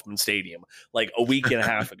in Kauffman Stadium like a week and a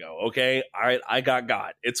half ago. Okay, I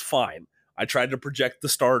got. It's fine. I tried to project the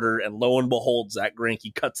starter, and lo and behold, Zach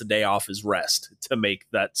Greinke cuts a day off his rest to make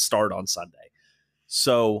that start on Sunday.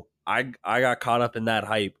 So I got caught up in that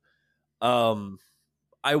hype.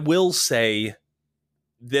 I will say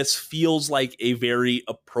this feels like a very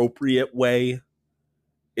appropriate way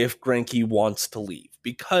if Greinke wants to leave,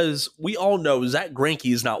 because we all know Zach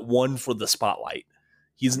Greinke is not one for the spotlight.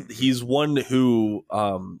 He's one who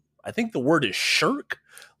I think the word is shirk.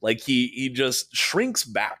 Like he just shrinks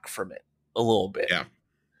back from it a little bit. Yeah.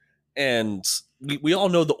 And we all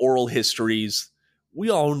know the oral histories we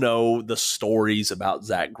all know the stories about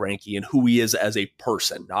Zach Greinke and who he is as a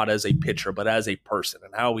person, not as a pitcher, but as a person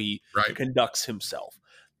and how he conducts himself.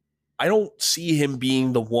 I don't see him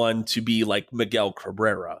being the one to be like Miguel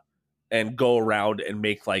Cabrera and go around and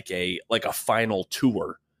make like a final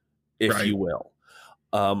tour, if you will.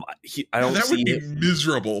 I don't. That see would be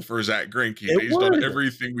miserable for Zach Greinke based on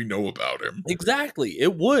everything we know about him. Exactly,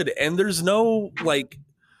 it would, and there's no like.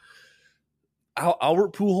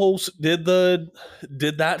 Albert Pujols did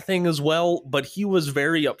that thing as well, but he was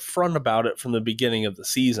very upfront about it from the beginning of the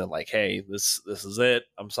season. Like, hey, this is it.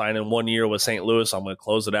 I'm signing 1 year with St. Louis. I'm going to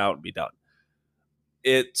close it out and be done.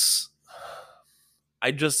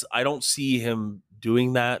 I don't see him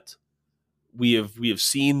doing that. We have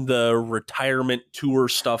seen the retirement tour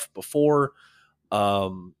stuff before,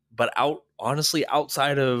 but honestly,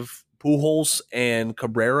 outside of Pujols and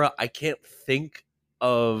Cabrera, I can't think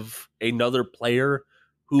of another player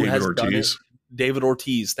who has done it. David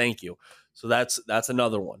Ortiz, thank you. So that's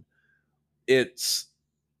another one.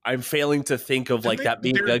 I'm failing to think of like that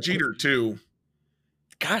being Derek Jeter too.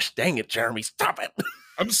 Gosh dang it, Jeremy, stop it.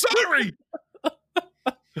 I'm sorry.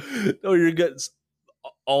 No, you're good.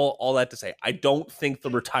 All that to say, I don't think the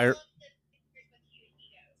retire.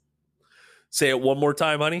 Say it one more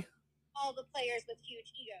time, honey. All the players with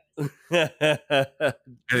huge egos.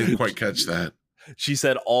 I didn't quite catch that. She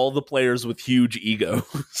said all the players with huge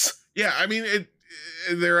egos. Yeah, I mean,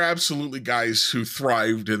 they're absolutely guys who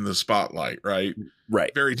thrived in the spotlight, right?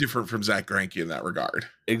 Right. Very different from Zach Greinke in that regard.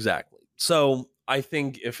 Exactly. So I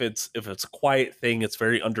think if it's a quiet thing, it's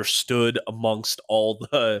very understood amongst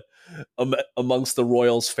the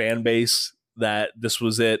Royals fan base that this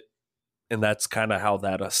was it. And that's kind of how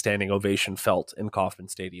that standing ovation felt in Kauffman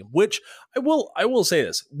Stadium, which I will say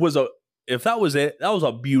this if that was it, that was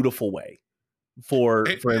a beautiful way for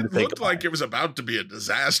him to think. It looked like it was about to be a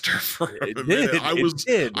disaster for him.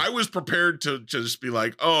 I was prepared to just be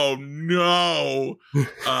like, oh no.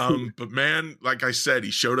 But man, like I said,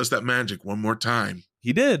 he showed us that magic one more time.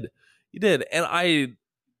 He did. And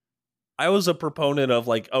I was a proponent of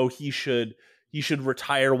like, oh, he should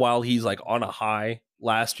retire while he's like on a high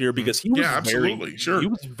last year, because he was absolutely sure. He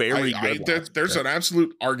was very good. There's an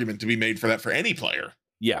absolute argument to be made for that for any player.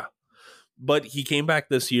 Yeah. But he came back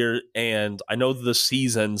this year, and I know the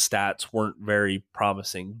season stats weren't very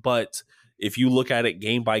promising, but if you look at it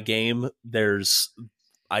game by game,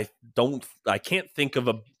 I can't think of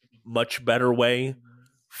a much better way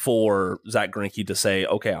for Zach Greinke to say,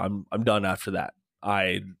 okay, I'm done after that.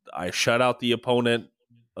 I shut out the opponent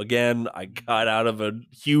again. I got out of a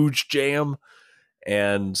huge jam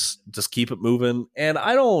and just keep it moving. And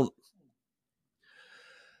I don't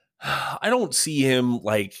see him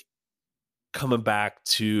like coming back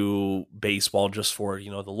to baseball just for,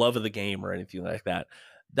 the love of the game or anything like that.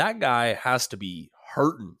 That guy has to be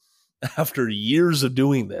hurting after years of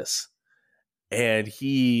doing this. And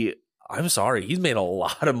I'm sorry, he's made a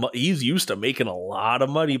lot of money. He's used to making a lot of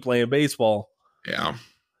money playing baseball. Yeah.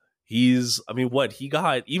 He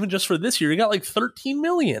got, even just for this year, he got like 13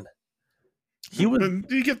 million. Did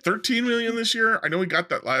he get 13 million this year? I know he got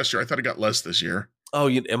that last year. I thought he got less this year. Oh,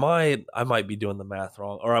 I might be doing the math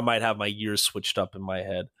wrong, or I might have my years switched up in my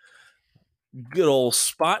head. Good old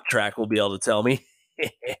Spot Track will be able to tell me.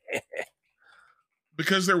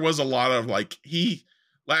 Because there was a lot of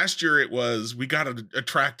last year it was, we got to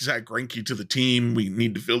attract Zach Greinke to the team. We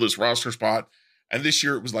need to fill this roster spot. And this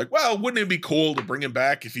year it was like, well, wouldn't it be cool to bring him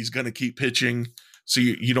back if he's going to keep pitching? So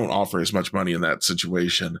you don't offer as much money in that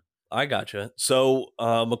situation. I gotcha. So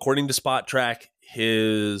according to Spot Track,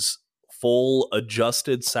 his full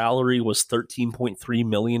adjusted salary was $13.3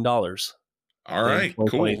 million. All right,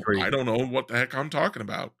 cool. I don't know what the heck I'm talking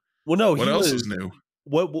about. Well, no, what else is new?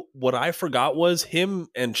 What I forgot was him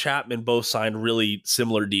and Chapman both signed really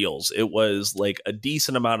similar deals. It was like a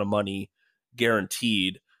decent amount of money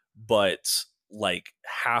guaranteed, but like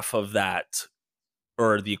half of that,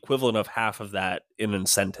 or the equivalent of half of that, in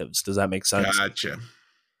incentives. Does that make sense? Gotcha.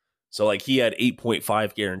 So like he had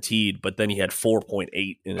 8.5 guaranteed, but then he had 4.8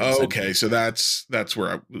 in incentives. Okay, so that's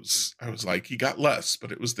where I was like, he got less, but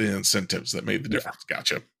it was the incentives that made the difference. Yeah.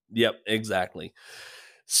 Gotcha. Yep, exactly.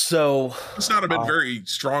 So it's not been very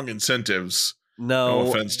strong incentives. No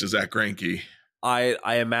offense to Zach Greinke. I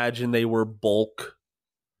imagine they were bulk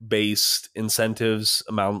based incentives,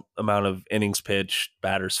 amount of innings pitched,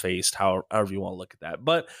 batters faced, however you want to look at that.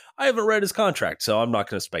 But I haven't read his contract, so I'm not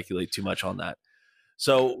going to speculate too much on that.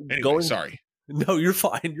 So anyway, sorry. No, you're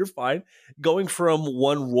fine. You're fine. Going from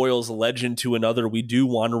one Royals legend to another, we do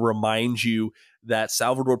want to remind you that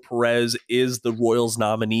Salvador Perez is the Royals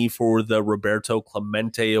nominee for the Roberto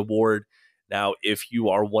Clemente Award. Now, if you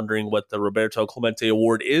are wondering what the Roberto Clemente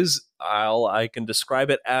Award is, I can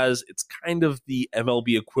describe it as it's kind of the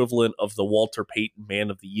MLB equivalent of the Walter Payton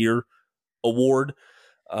Man of the Year Award.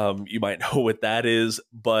 You might know what that is,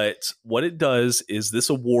 but what it does is this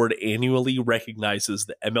award annually recognizes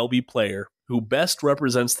the MLB player who best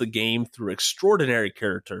represents the game through extraordinary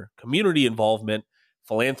character, community involvement,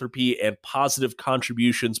 philanthropy, and positive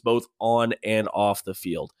contributions both on and off the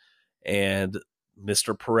field. And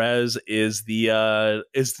Mr. Perez is the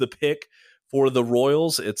pick for the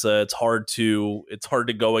Royals. It's hard to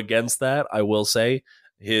go against that. I will say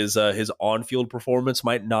his on-field performance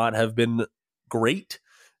might not have been great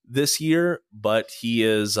this year, but he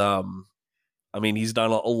is he's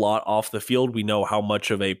done a lot off the field. We know how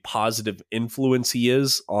much of a positive influence he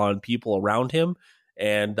is on people around him,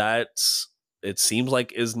 and it seems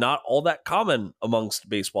like is not all that common amongst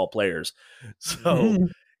baseball players. So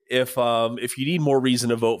if you need more reason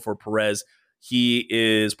to vote for Perez, he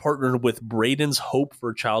is partnered with Braden's Hope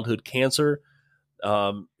for Childhood Cancer.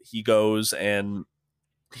 He goes and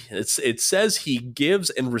it says he gives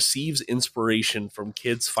and receives inspiration from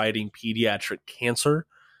kids fighting pediatric cancer.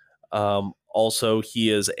 Also, he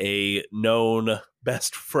is a known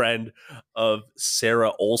best friend of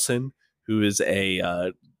Sarah Olson, who is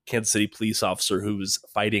a Kansas City police officer who is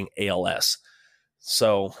fighting ALS.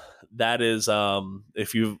 So that is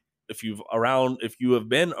if you have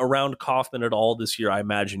been around Kaufman at all this year, I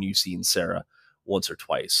imagine you've seen Sarah once or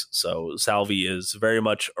twice. So Salvi is very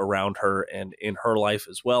much around her and in her life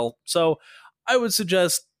as well. So I would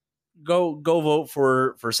suggest go vote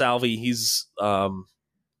for Salvi. He's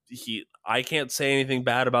I can't say anything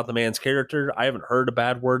bad about the man's character. I haven't heard a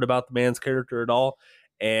bad word about the man's character at all.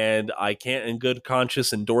 And I can't in good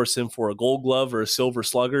conscience endorse him for a Gold Glove or a Silver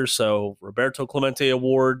Slugger. So Roberto Clemente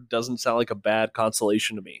Award doesn't sound like a bad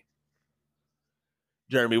consolation to me.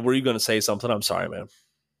 Jeremy, were you going to say something? I'm sorry, man.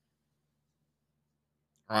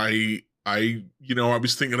 I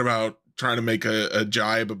was thinking about trying to make a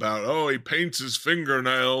jibe about, he paints his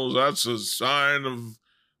fingernails. That's a sign of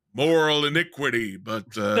moral iniquity,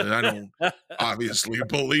 but I don't obviously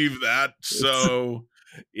believe that. So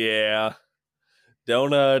yeah,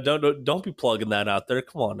 don't be plugging that out there.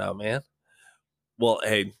 Come on now, man. Well,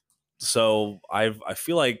 hey, so I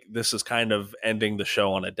feel like this is kind of ending the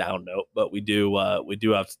show on a down note, but we do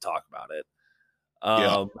have to talk about it.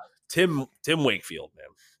 Tim Wakefield, man.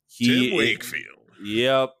 Tim Wakefield.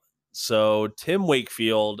 Yep. So Tim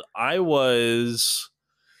Wakefield, I would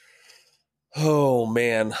have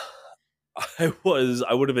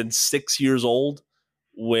been 6 years old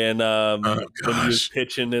when he was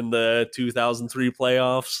pitching in the 2003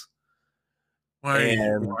 playoffs.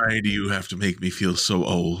 Why do you have to make me feel so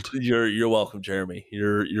old? You're welcome, Jeremy.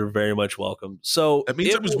 You're very much welcome. So that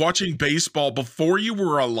means I was watching baseball before you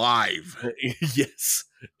were alive. Yes,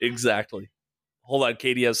 exactly. Hold on,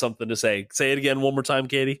 Katie has something to say. Say it again one more time,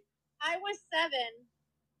 Katie. I was 7.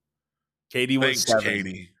 Katie was 7.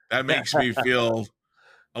 Katie. That makes me feel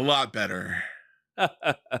a lot better. I just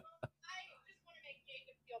want to make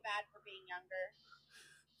Jacob feel bad for being younger.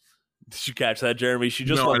 Did you catch that, Jeremy? She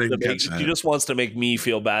just wants to make me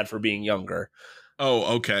feel bad for being younger.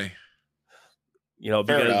 Oh, okay.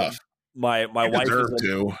 Because my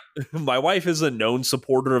wife is a known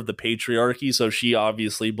supporter of the patriarchy, so she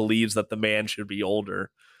obviously believes that the man should be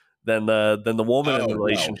older than the woman in the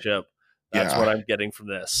relationship. That's what I'm getting from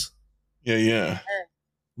this. Yeah.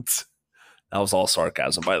 That was all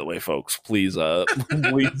sarcasm, by the way, folks. Please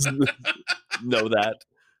please know that.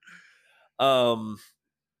 All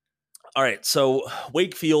right, so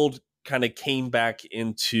Wakefield kind of came back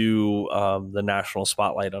into the national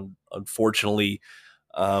spotlight, unfortunately,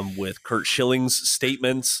 with Curt Schilling's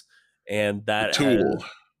statements, and that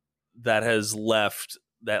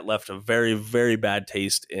left a very, very bad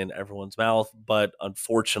taste in everyone's mouth. But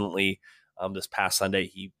unfortunately, this past Sunday,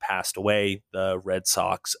 he passed away. The Red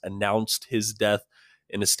Sox announced his death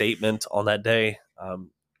in a statement on that day.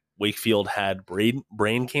 Wakefield had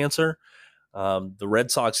brain cancer. The Red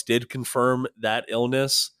Sox did confirm that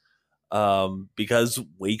illness because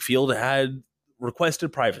Wakefield had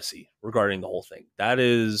requested privacy regarding the whole thing. That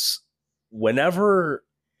is, whenever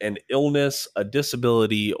an illness, a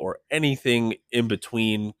disability, or anything in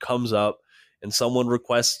between comes up and someone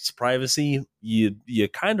requests privacy, you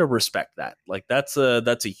kind of respect that. Like that's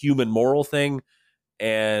a human moral thing.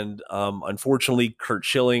 And unfortunately, Curt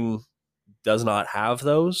Schilling does not have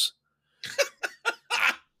those.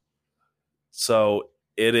 So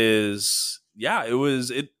it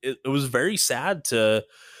was very sad to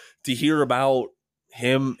hear about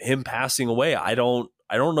him passing away. I don't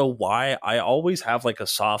know why. I always have like a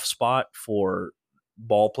soft spot for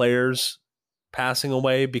ball players passing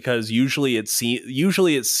away, because usually it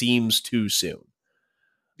seems too soon.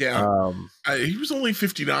 Yeah. He was only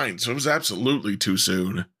 59, so it was absolutely too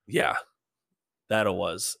soon. Yeah, that it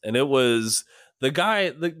was. And it was the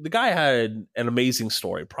guy had an amazing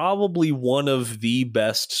story, probably one of the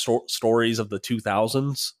best stories of the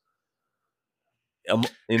 2000s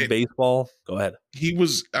in baseball. Go ahead. He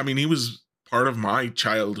was part of my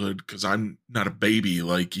childhood because I'm not a baby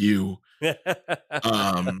like you.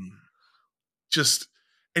 Just,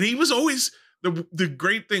 and he was always the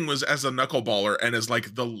great thing was, as a knuckleballer and as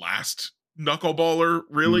like the last knuckleballer,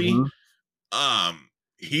 really,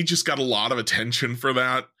 he just got a lot of attention for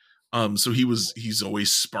that. So he's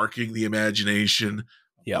always sparking the imagination.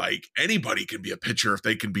 Yep. Like, anybody can be a pitcher if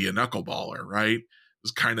they can be a knuckleballer, right? It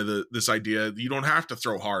was kind of this idea that you don't have to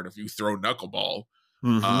throw hard if you throw knuckleball.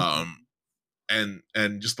 And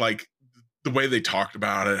just like the way they talked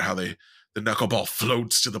about it, how the knuckleball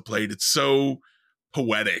floats to the plate. It's so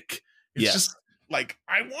poetic. It's just like,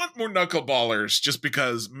 I want more knuckleballers, just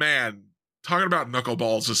because, man, talking about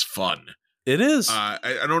knuckleballs is fun. It is. I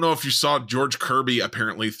don't know if you saw, George Kirby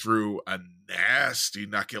apparently threw a nasty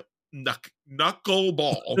knuckleball.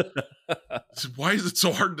 Why is it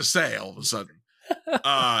so hard to say all of a sudden?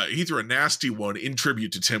 He threw a nasty one in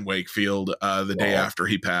tribute to Tim Wakefield the day after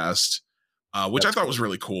he passed, which I thought was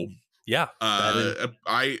really cool. Yeah.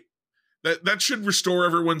 That should restore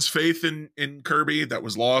everyone's faith in Kirby that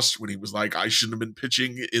was lost when he was like, I shouldn't have been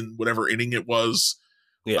pitching in whatever inning it was.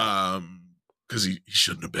 Yeah. Because he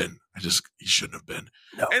shouldn't have been. He shouldn't have been.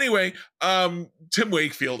 No. Anyway, Tim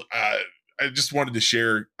Wakefield, I just wanted to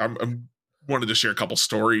share. Wanted to share a couple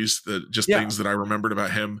stories things that I remembered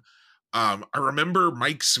about him. I remember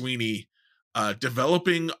Mike Sweeney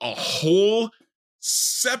developing a whole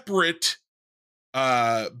separate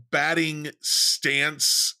batting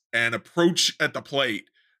stance and approach at the plate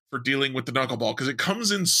for dealing with the knuckleball, because it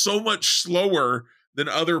comes in so much slower than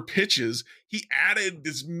other pitches. He added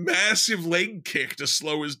this massive leg kick to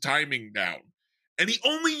slow his timing down, and he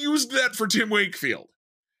only used that for Tim Wakefield.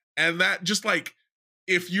 And that, just like,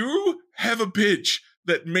 if you have a pitch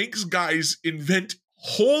that makes guys invent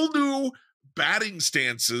whole new batting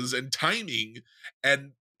stances and timing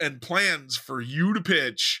and plans for you to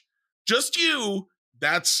pitch, just you,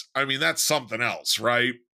 that's something else,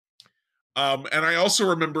 right? And I also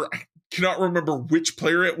remember, I cannot remember which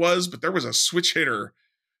player it was, but there was a switch hitter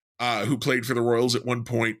who played for the Royals at one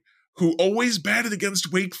point, who always batted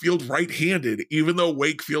against Wakefield right-handed, even though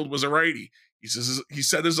Wakefield was a righty. He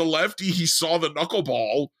said as a lefty, he saw the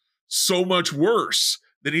knuckleball so much worse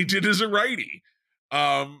than he did as a righty.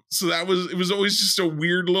 So it was always just a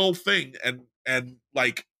weird little thing. And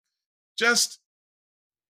like, just,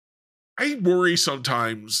 I worry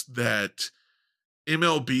sometimes that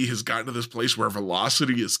MLB has gotten to this place where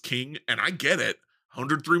velocity is king, and I get it.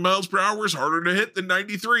 103 miles per hour is harder to hit than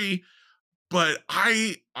 93, but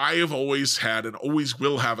I have always had and always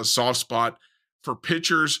will have a soft spot for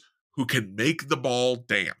pitchers who can make the ball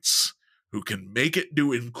dance, who can make it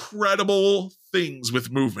do incredible things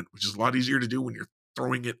with movement, which is a lot easier to do when you're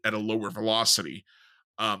throwing it at a lower velocity.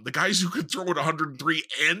 The guys who can throw it 103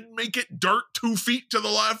 and make it dart 2 feet to the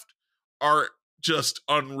left are just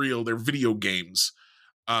unreal. They're video games.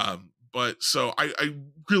 But so I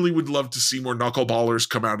really would love to see more knuckleballers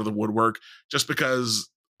come out of the woodwork, just because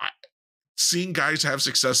seeing guys have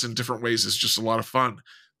success in different ways is just a lot of fun.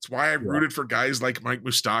 It's why I rooted for guys like Mike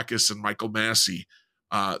Moustakas and Michael Massey.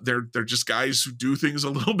 They're just guys who do things a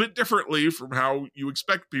little bit differently from how you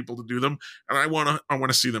expect people to do them, and I want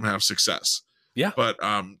to see them have success. Yeah. But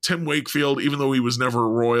Tim Wakefield, even though he was never a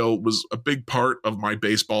Royal, was a big part of my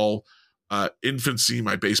baseball infancy,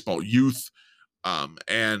 my baseball youth.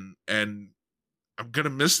 And I'm gonna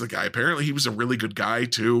miss the guy. Apparently he was a really good guy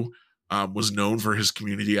too. Was known for his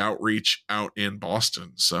community outreach out in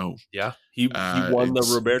Boston. So yeah, he won the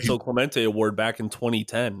Roberto Clemente Award back in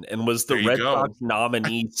 2010 and was the Red Sox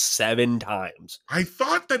nominee 7 times. I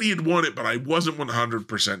thought that he had won it, but I wasn't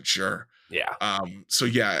 100% sure. Yeah. So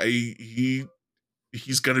yeah,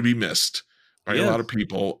 he's gonna be missed by a lot of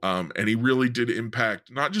people. And he really did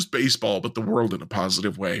impact not just baseball, but the world in a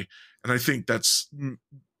positive way. And I think that's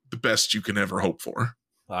the best you can ever hope for.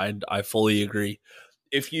 I fully agree.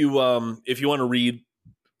 If you want to read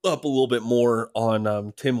up a little bit more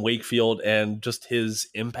on Tim Wakefield and just his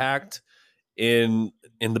impact in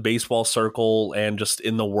the baseball circle and just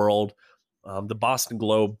in the world, the Boston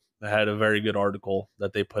Globe had a very good article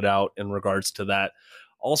that they put out in regards to that.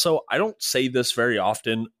 Also, I don't say this very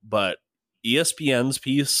often, but ESPN's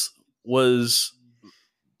piece was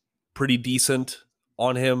pretty decent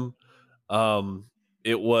on him.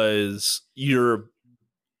 It was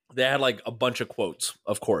they had like a bunch of quotes,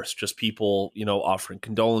 of course, just people, offering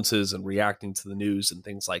condolences and reacting to the news and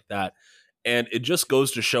things like that. And it just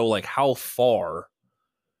goes to show like how far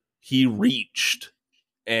he reached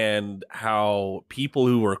and how people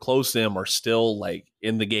who were close to him are still like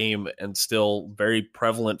in the game and still very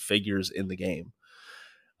prevalent figures in the game.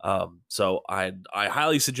 So I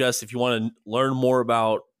highly suggest, if you want to learn more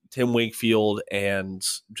about Tim Wakefield and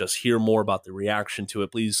just hear more about the reaction to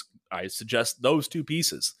it, please, I suggest those two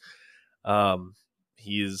pieces. I'm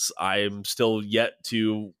still yet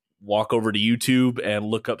to walk over to YouTube and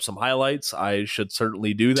look up some highlights. I should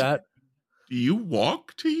certainly do that. Do you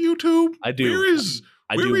walk to YouTube? I do. Where is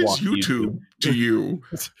YouTube to you?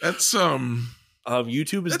 That's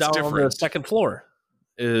YouTube is that's down different. on the second floor,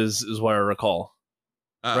 is what I recall.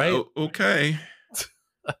 Right? Okay.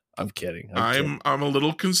 I'm kidding. I'm a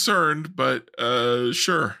little concerned, but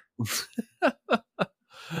sure.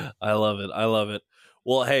 I love it.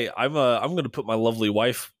 Well, hey, I'm going to put my lovely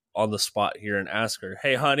wife on the spot here and ask her,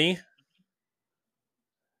 "Hey, honey,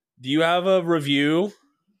 do you have a review?"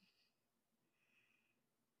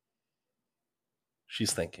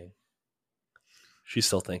 She's thinking. She's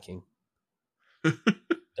still thinking.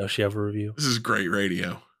 Does she have a review? This is great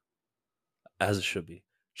radio. As it should be.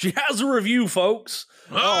 She has a review, folks.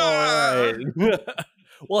 Ah! All right.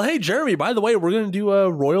 Well, hey, Jeremy, by the way, we're going to do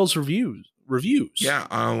Royals reviews. Yeah,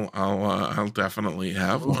 I'll definitely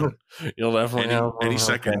have one. You'll definitely have one. Any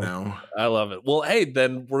second now. I love it. Well, hey,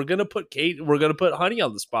 then we're going to put Honey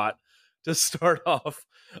on the spot to start off.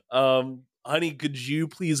 Honey, could you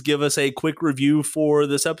please give us a quick review for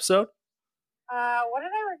this episode? What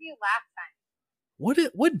did I review last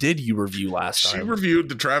time? What did you review last time? She reviewed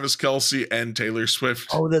the Travis Kelce and Taylor Swift.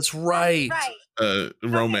 Oh, that's right.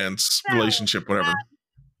 Romance, relationship, whatever.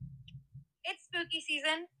 It's spooky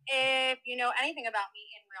season. If you know anything about me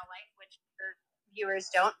in real life, which your viewers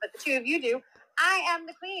don't, but the two of you do, I am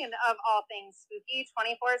the queen of all things spooky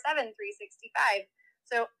 24/7, 365.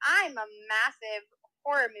 So I'm a massive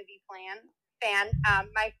horror movie fan.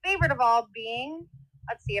 My favorite of all being,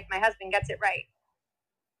 let's see if my husband gets it right.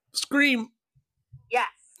 Scream. Yes.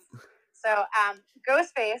 So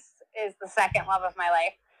Ghostface is the second love of my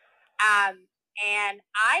life. And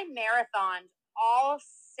I marathoned all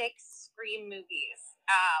 6 Scream movies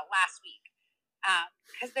last week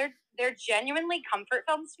because they're genuinely comfort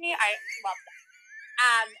films to me. I love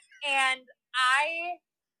them. And I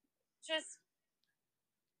just,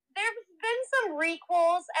 there's been some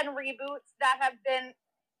requels and reboots that have been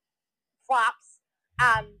flops.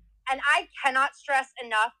 And I cannot stress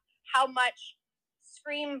enough how much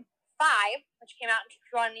Scream 5, which came out in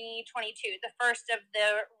 2022, the first of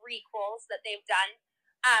the requels that they've done,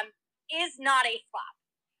 is not a flop.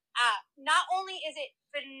 Not only is it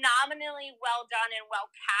phenomenally well done and well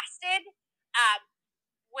casted,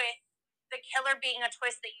 with the killer being a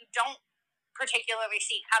twist that you don't particularly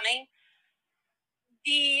see coming,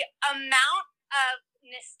 the amount of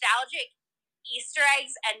nostalgic Easter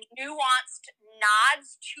eggs and nuanced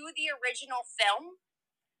nods to the original film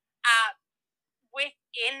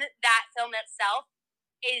within that film itself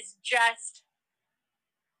is just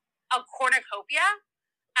a cornucopia.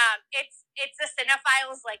 It's a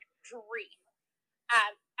cinephile's like dream.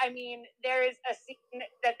 I mean, there's a scene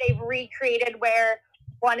that they've recreated where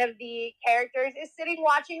one of the characters is sitting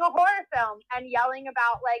watching a horror film and yelling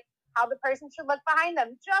about like how the person should look behind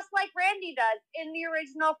them, just like Randy does in the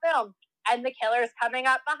original film. And the killer is coming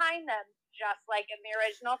up behind them, just like in the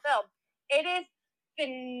original film. It is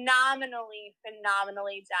phenomenally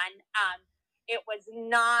done. It was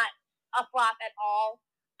not a flop at all.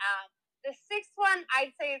 The 6th one,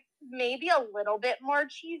 I'd say, is maybe a little bit more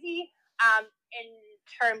cheesy in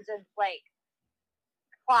terms of like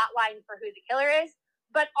plot line for who the killer is,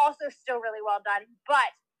 but also still really well done.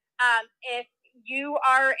 But if you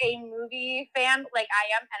are a movie fan like I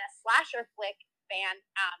am and a slasher flick fan,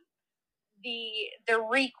 the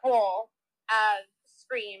requel of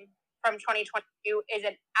Scream from 2022 is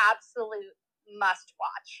an absolute must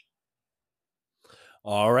watch.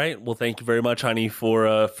 All right. Well, thank you very much, honey,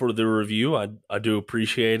 for the review. I do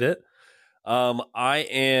appreciate it. I'm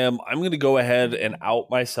going to go ahead and out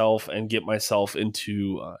myself and get myself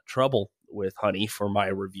into trouble with honey for my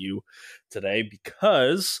review today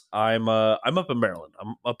because I'm up in Maryland.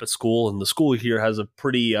 I'm up at school, and the school here has a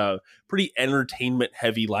pretty entertainment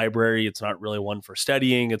heavy library. It's not really one for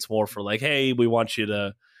studying. It's more for like, hey, we want you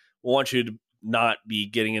to not be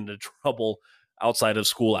getting into trouble outside of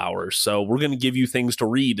school hours. So we're going to give you things to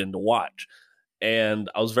read and to watch. And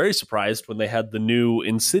I was very surprised when they had the new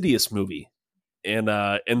Insidious movie in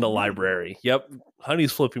the library. Yep.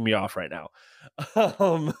 Honey's flipping me off right now.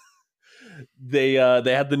 They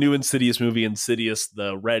had the new Insidious movie, Insidious: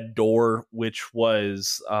 The Red Door, which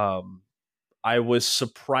was I was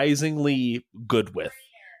surprisingly good with.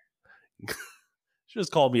 She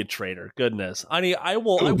just called me a traitor. Goodness, I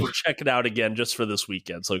will check it out again just for this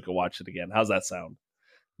weekend so we can watch it again. How's that sound?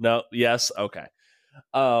 No, yes, okay.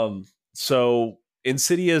 So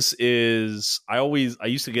Insidious is I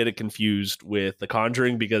used to get it confused with The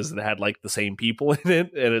Conjuring because it had like the same people in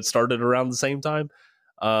it and it started around the same time.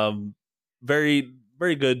 Very,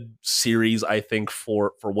 very good series, I think,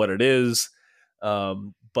 for what it is.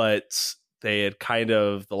 But they had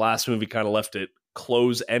the last movie kind of left it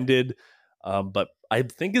close ended. But I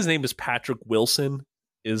think his name is Patrick Wilson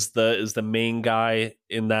is the main guy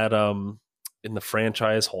in that in the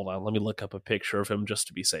franchise. Hold on, let me look up a picture of him just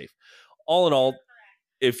to be safe. All in all,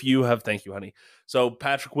 thank you, honey. So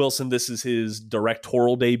Patrick Wilson, this is his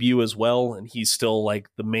directorial debut as well, and he's still like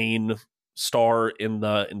the main star in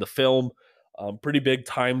the film. Pretty big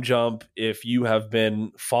time jump. If you have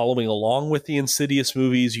been following along with the Insidious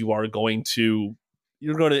movies, you're going to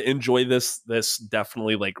enjoy this. This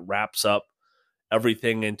definitely like wraps up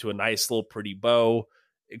everything into a nice little pretty bow,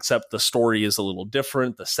 except the story is a little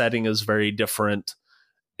different. The setting is very different.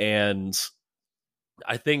 And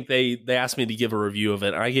I think they asked me to give a review of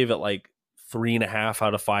it. And I gave it like 3.5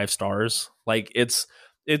 out of 5 stars. Like it's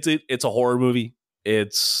a horror movie.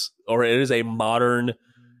 It is a modern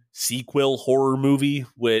sequel horror movie,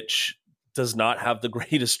 which does not have the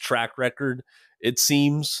greatest track record, it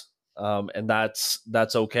seems. And that's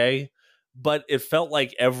okay. But it felt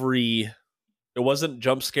like it wasn't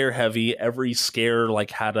jump scare heavy. Every scare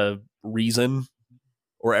like had a reason,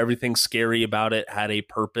 or everything scary about it had a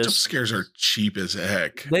purpose. Jump scares are cheap as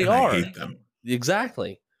heck. They are. I hate them.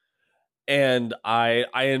 Exactly. And I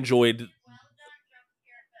enjoyed.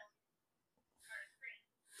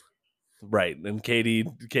 Right. And Katie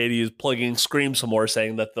is plugging Scream some more,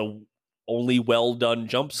 saying that the only well done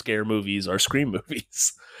jump scare movies are Scream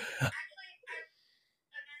movies. A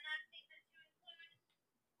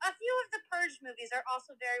few of the Purge movies are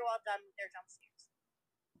also very well done with their jump scares.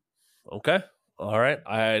 Okay. All right.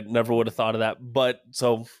 I never would have thought of that. But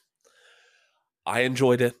so I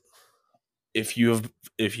enjoyed it. If you've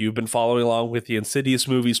been following along with the Insidious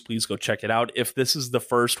movies, please go check it out. If this is the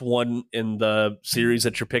first one in the series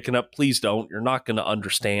that you're picking up, please don't. You're not going to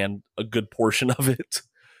understand a good portion of it.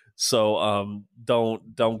 So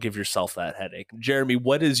don't give yourself that headache. Jeremy,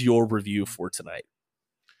 what is your review for tonight?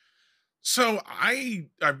 So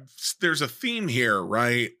there's a theme here,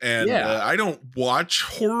 right? And I don't watch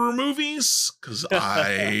horror movies because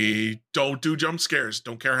I don't do jump scares.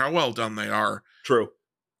 Don't care how well done they are. True.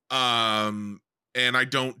 And I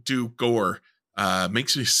don't do gore.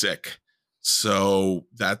 Makes me sick. So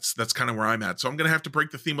that's kind of where I'm at. So I'm gonna have to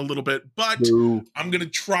break the theme a little bit, but I'm gonna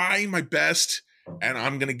try my best, and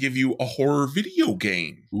I'm gonna give you a horror video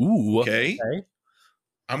game. Ooh. Okay.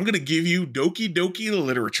 I'm going to give you Doki Doki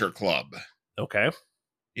Literature Club. Okay.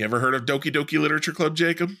 You ever heard of Doki Doki Literature Club,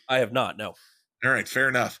 Jacob? I have not, no. All right, fair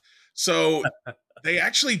enough. So they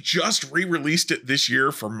actually just re-released it this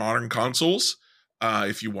year for modern consoles.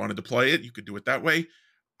 If you wanted to play it, you could do it that way.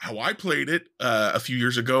 How I played it a few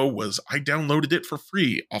years ago was I downloaded it for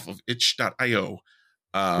free off of itch.io,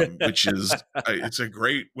 which is it's a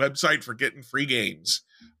great website for getting free games.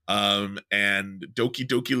 And Doki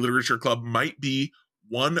Doki Literature Club might be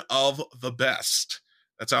one of the best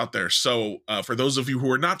that's out there. So for those of you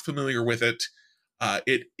who are not familiar with it,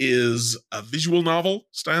 it is a visual novel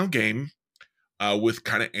style game with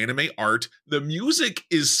kind of anime art. The music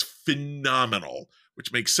is phenomenal,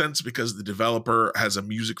 which makes sense because the developer has a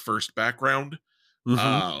music first background.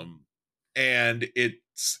 Mm-hmm. And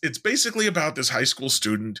it's basically about this high school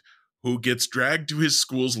student who gets dragged to his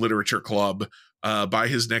school's literature club by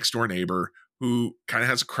his next door neighbor, who kind of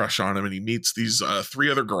has a crush on him, and he meets these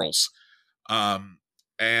 3 other girls.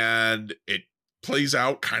 And it plays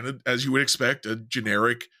out kind of as you would expect a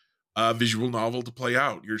generic visual novel to play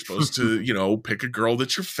out. You're supposed to, pick a girl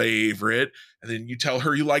that's your favorite, and then you tell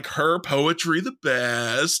her you like her poetry the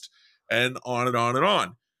best, and on and on and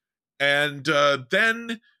on. And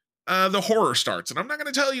then the horror starts. And I'm not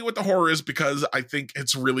going to tell you what the horror is because I think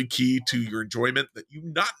it's really key to your enjoyment that you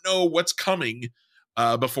not know what's coming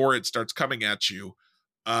before it starts coming at you.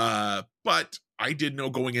 But I did know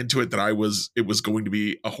going into it that it was going to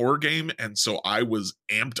be a horror game. And so I was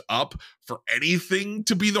amped up for anything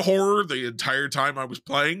to be the horror the entire time I was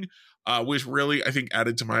playing, which really, I think,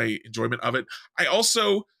 added to my enjoyment of it. I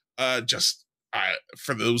also,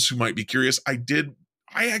 for those who might be curious, I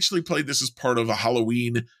actually played this as part of a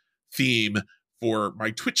Halloween theme for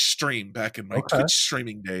my Twitch stream back in my Twitch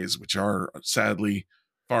streaming days, which are sadly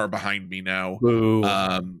far behind me now. Boo.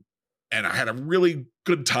 And I had a really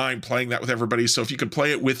good time playing that with everybody. So if you could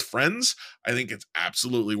play it with friends, I think it's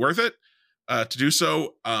absolutely worth it to do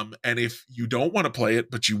so. And if you don't want to play it,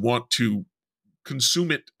 but you want to consume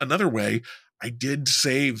it another way, I did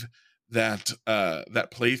save that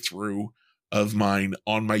playthrough of mine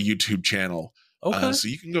on my YouTube channel. Okay. So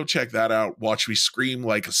you can go check that out. Watch me scream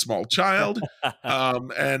like a small child,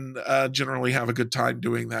 and generally have a good time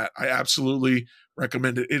doing that. I absolutely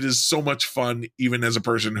recommend it. It is so much fun, even as a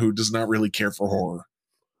person who does not really care for horror.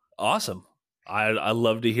 Awesome. I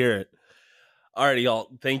love to hear it. Alrighty, y'all.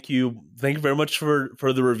 Thank you very much for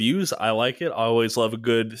the reviews. I like it. I always love a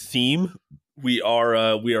good theme. We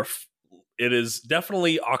are. It is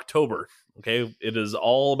definitely October. Okay, it is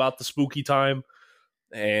all about the spooky time,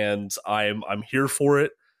 and I'm here for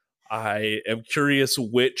it. I am curious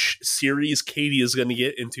which series Katie is going to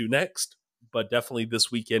get into next, but definitely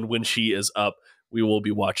this weekend when she is up, we will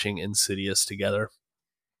be watching Insidious together.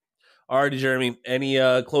 Alrighty, Jeremy. Any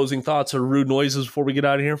closing thoughts or rude noises before we get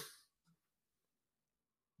out of here?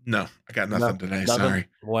 No, I got nothing today. Nothing? Sorry.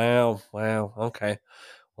 Wow. Okay.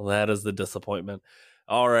 Well, that is the disappointment.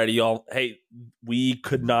 Alrighty, y'all. Hey, we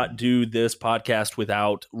could not do this podcast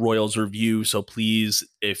without Royals Review. So please,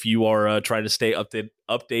 if you are trying to stay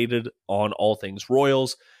updated on all things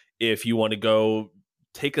Royals, if you want to go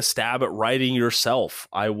take a stab at writing yourself,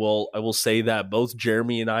 I will say that both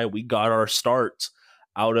Jeremy and I, we got our starts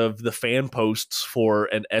out of the fan posts for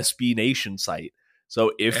an SB Nation site.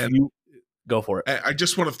 So you go for it. I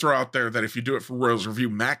just want to throw out there that if you do it for Royals Review,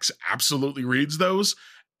 Max absolutely reads those,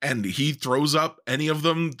 and he throws up any of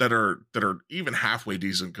them that are even halfway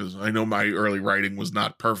decent, because I know my early writing was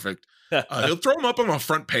not perfect. He'll throw them up on the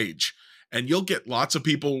front page, and you'll get lots of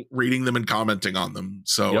people reading them and commenting on them.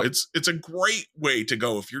 So Yep. it's a great way to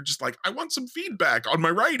go if you're just like, I want some feedback on my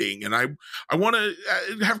writing, and I want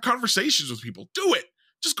to have conversations with people. Do it.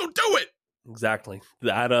 Just go do it. Exactly.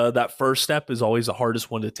 That first step is always the hardest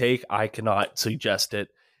one to take. I cannot suggest it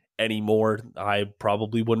anymore. I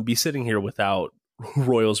probably wouldn't be sitting here without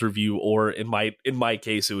Royals Review, or in my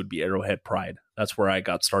case, it would be Arrowhead Pride. That's where I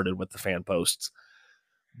got started with the fan posts.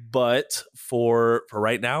 But for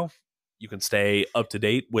right now, you can stay up to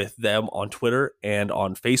date with them on Twitter and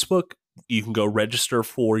on Facebook. You can go register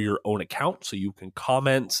for your own account so you can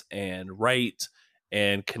comment and write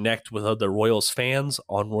and connect with other Royals fans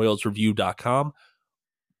on royalsreview.com.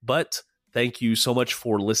 But thank you so much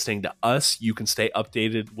for listening to us. You can stay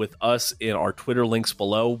updated with us in our Twitter links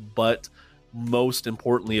below, but most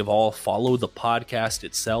importantly of all, follow the podcast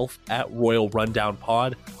itself at Royal Rundown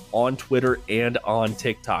Pod on Twitter and on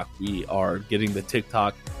TikTok. We are getting the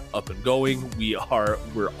TikTok up and going.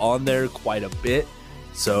 We're on there quite a bit,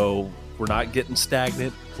 so we're not getting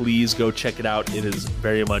stagnant. Please go check it out. It is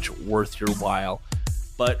very much worth your while.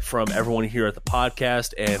 But from everyone here at the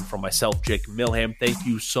podcast and from myself, Jacob Milham, thank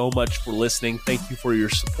you so much for listening. Thank you for your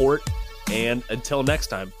support. And until next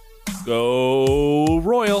time, go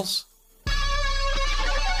Royals!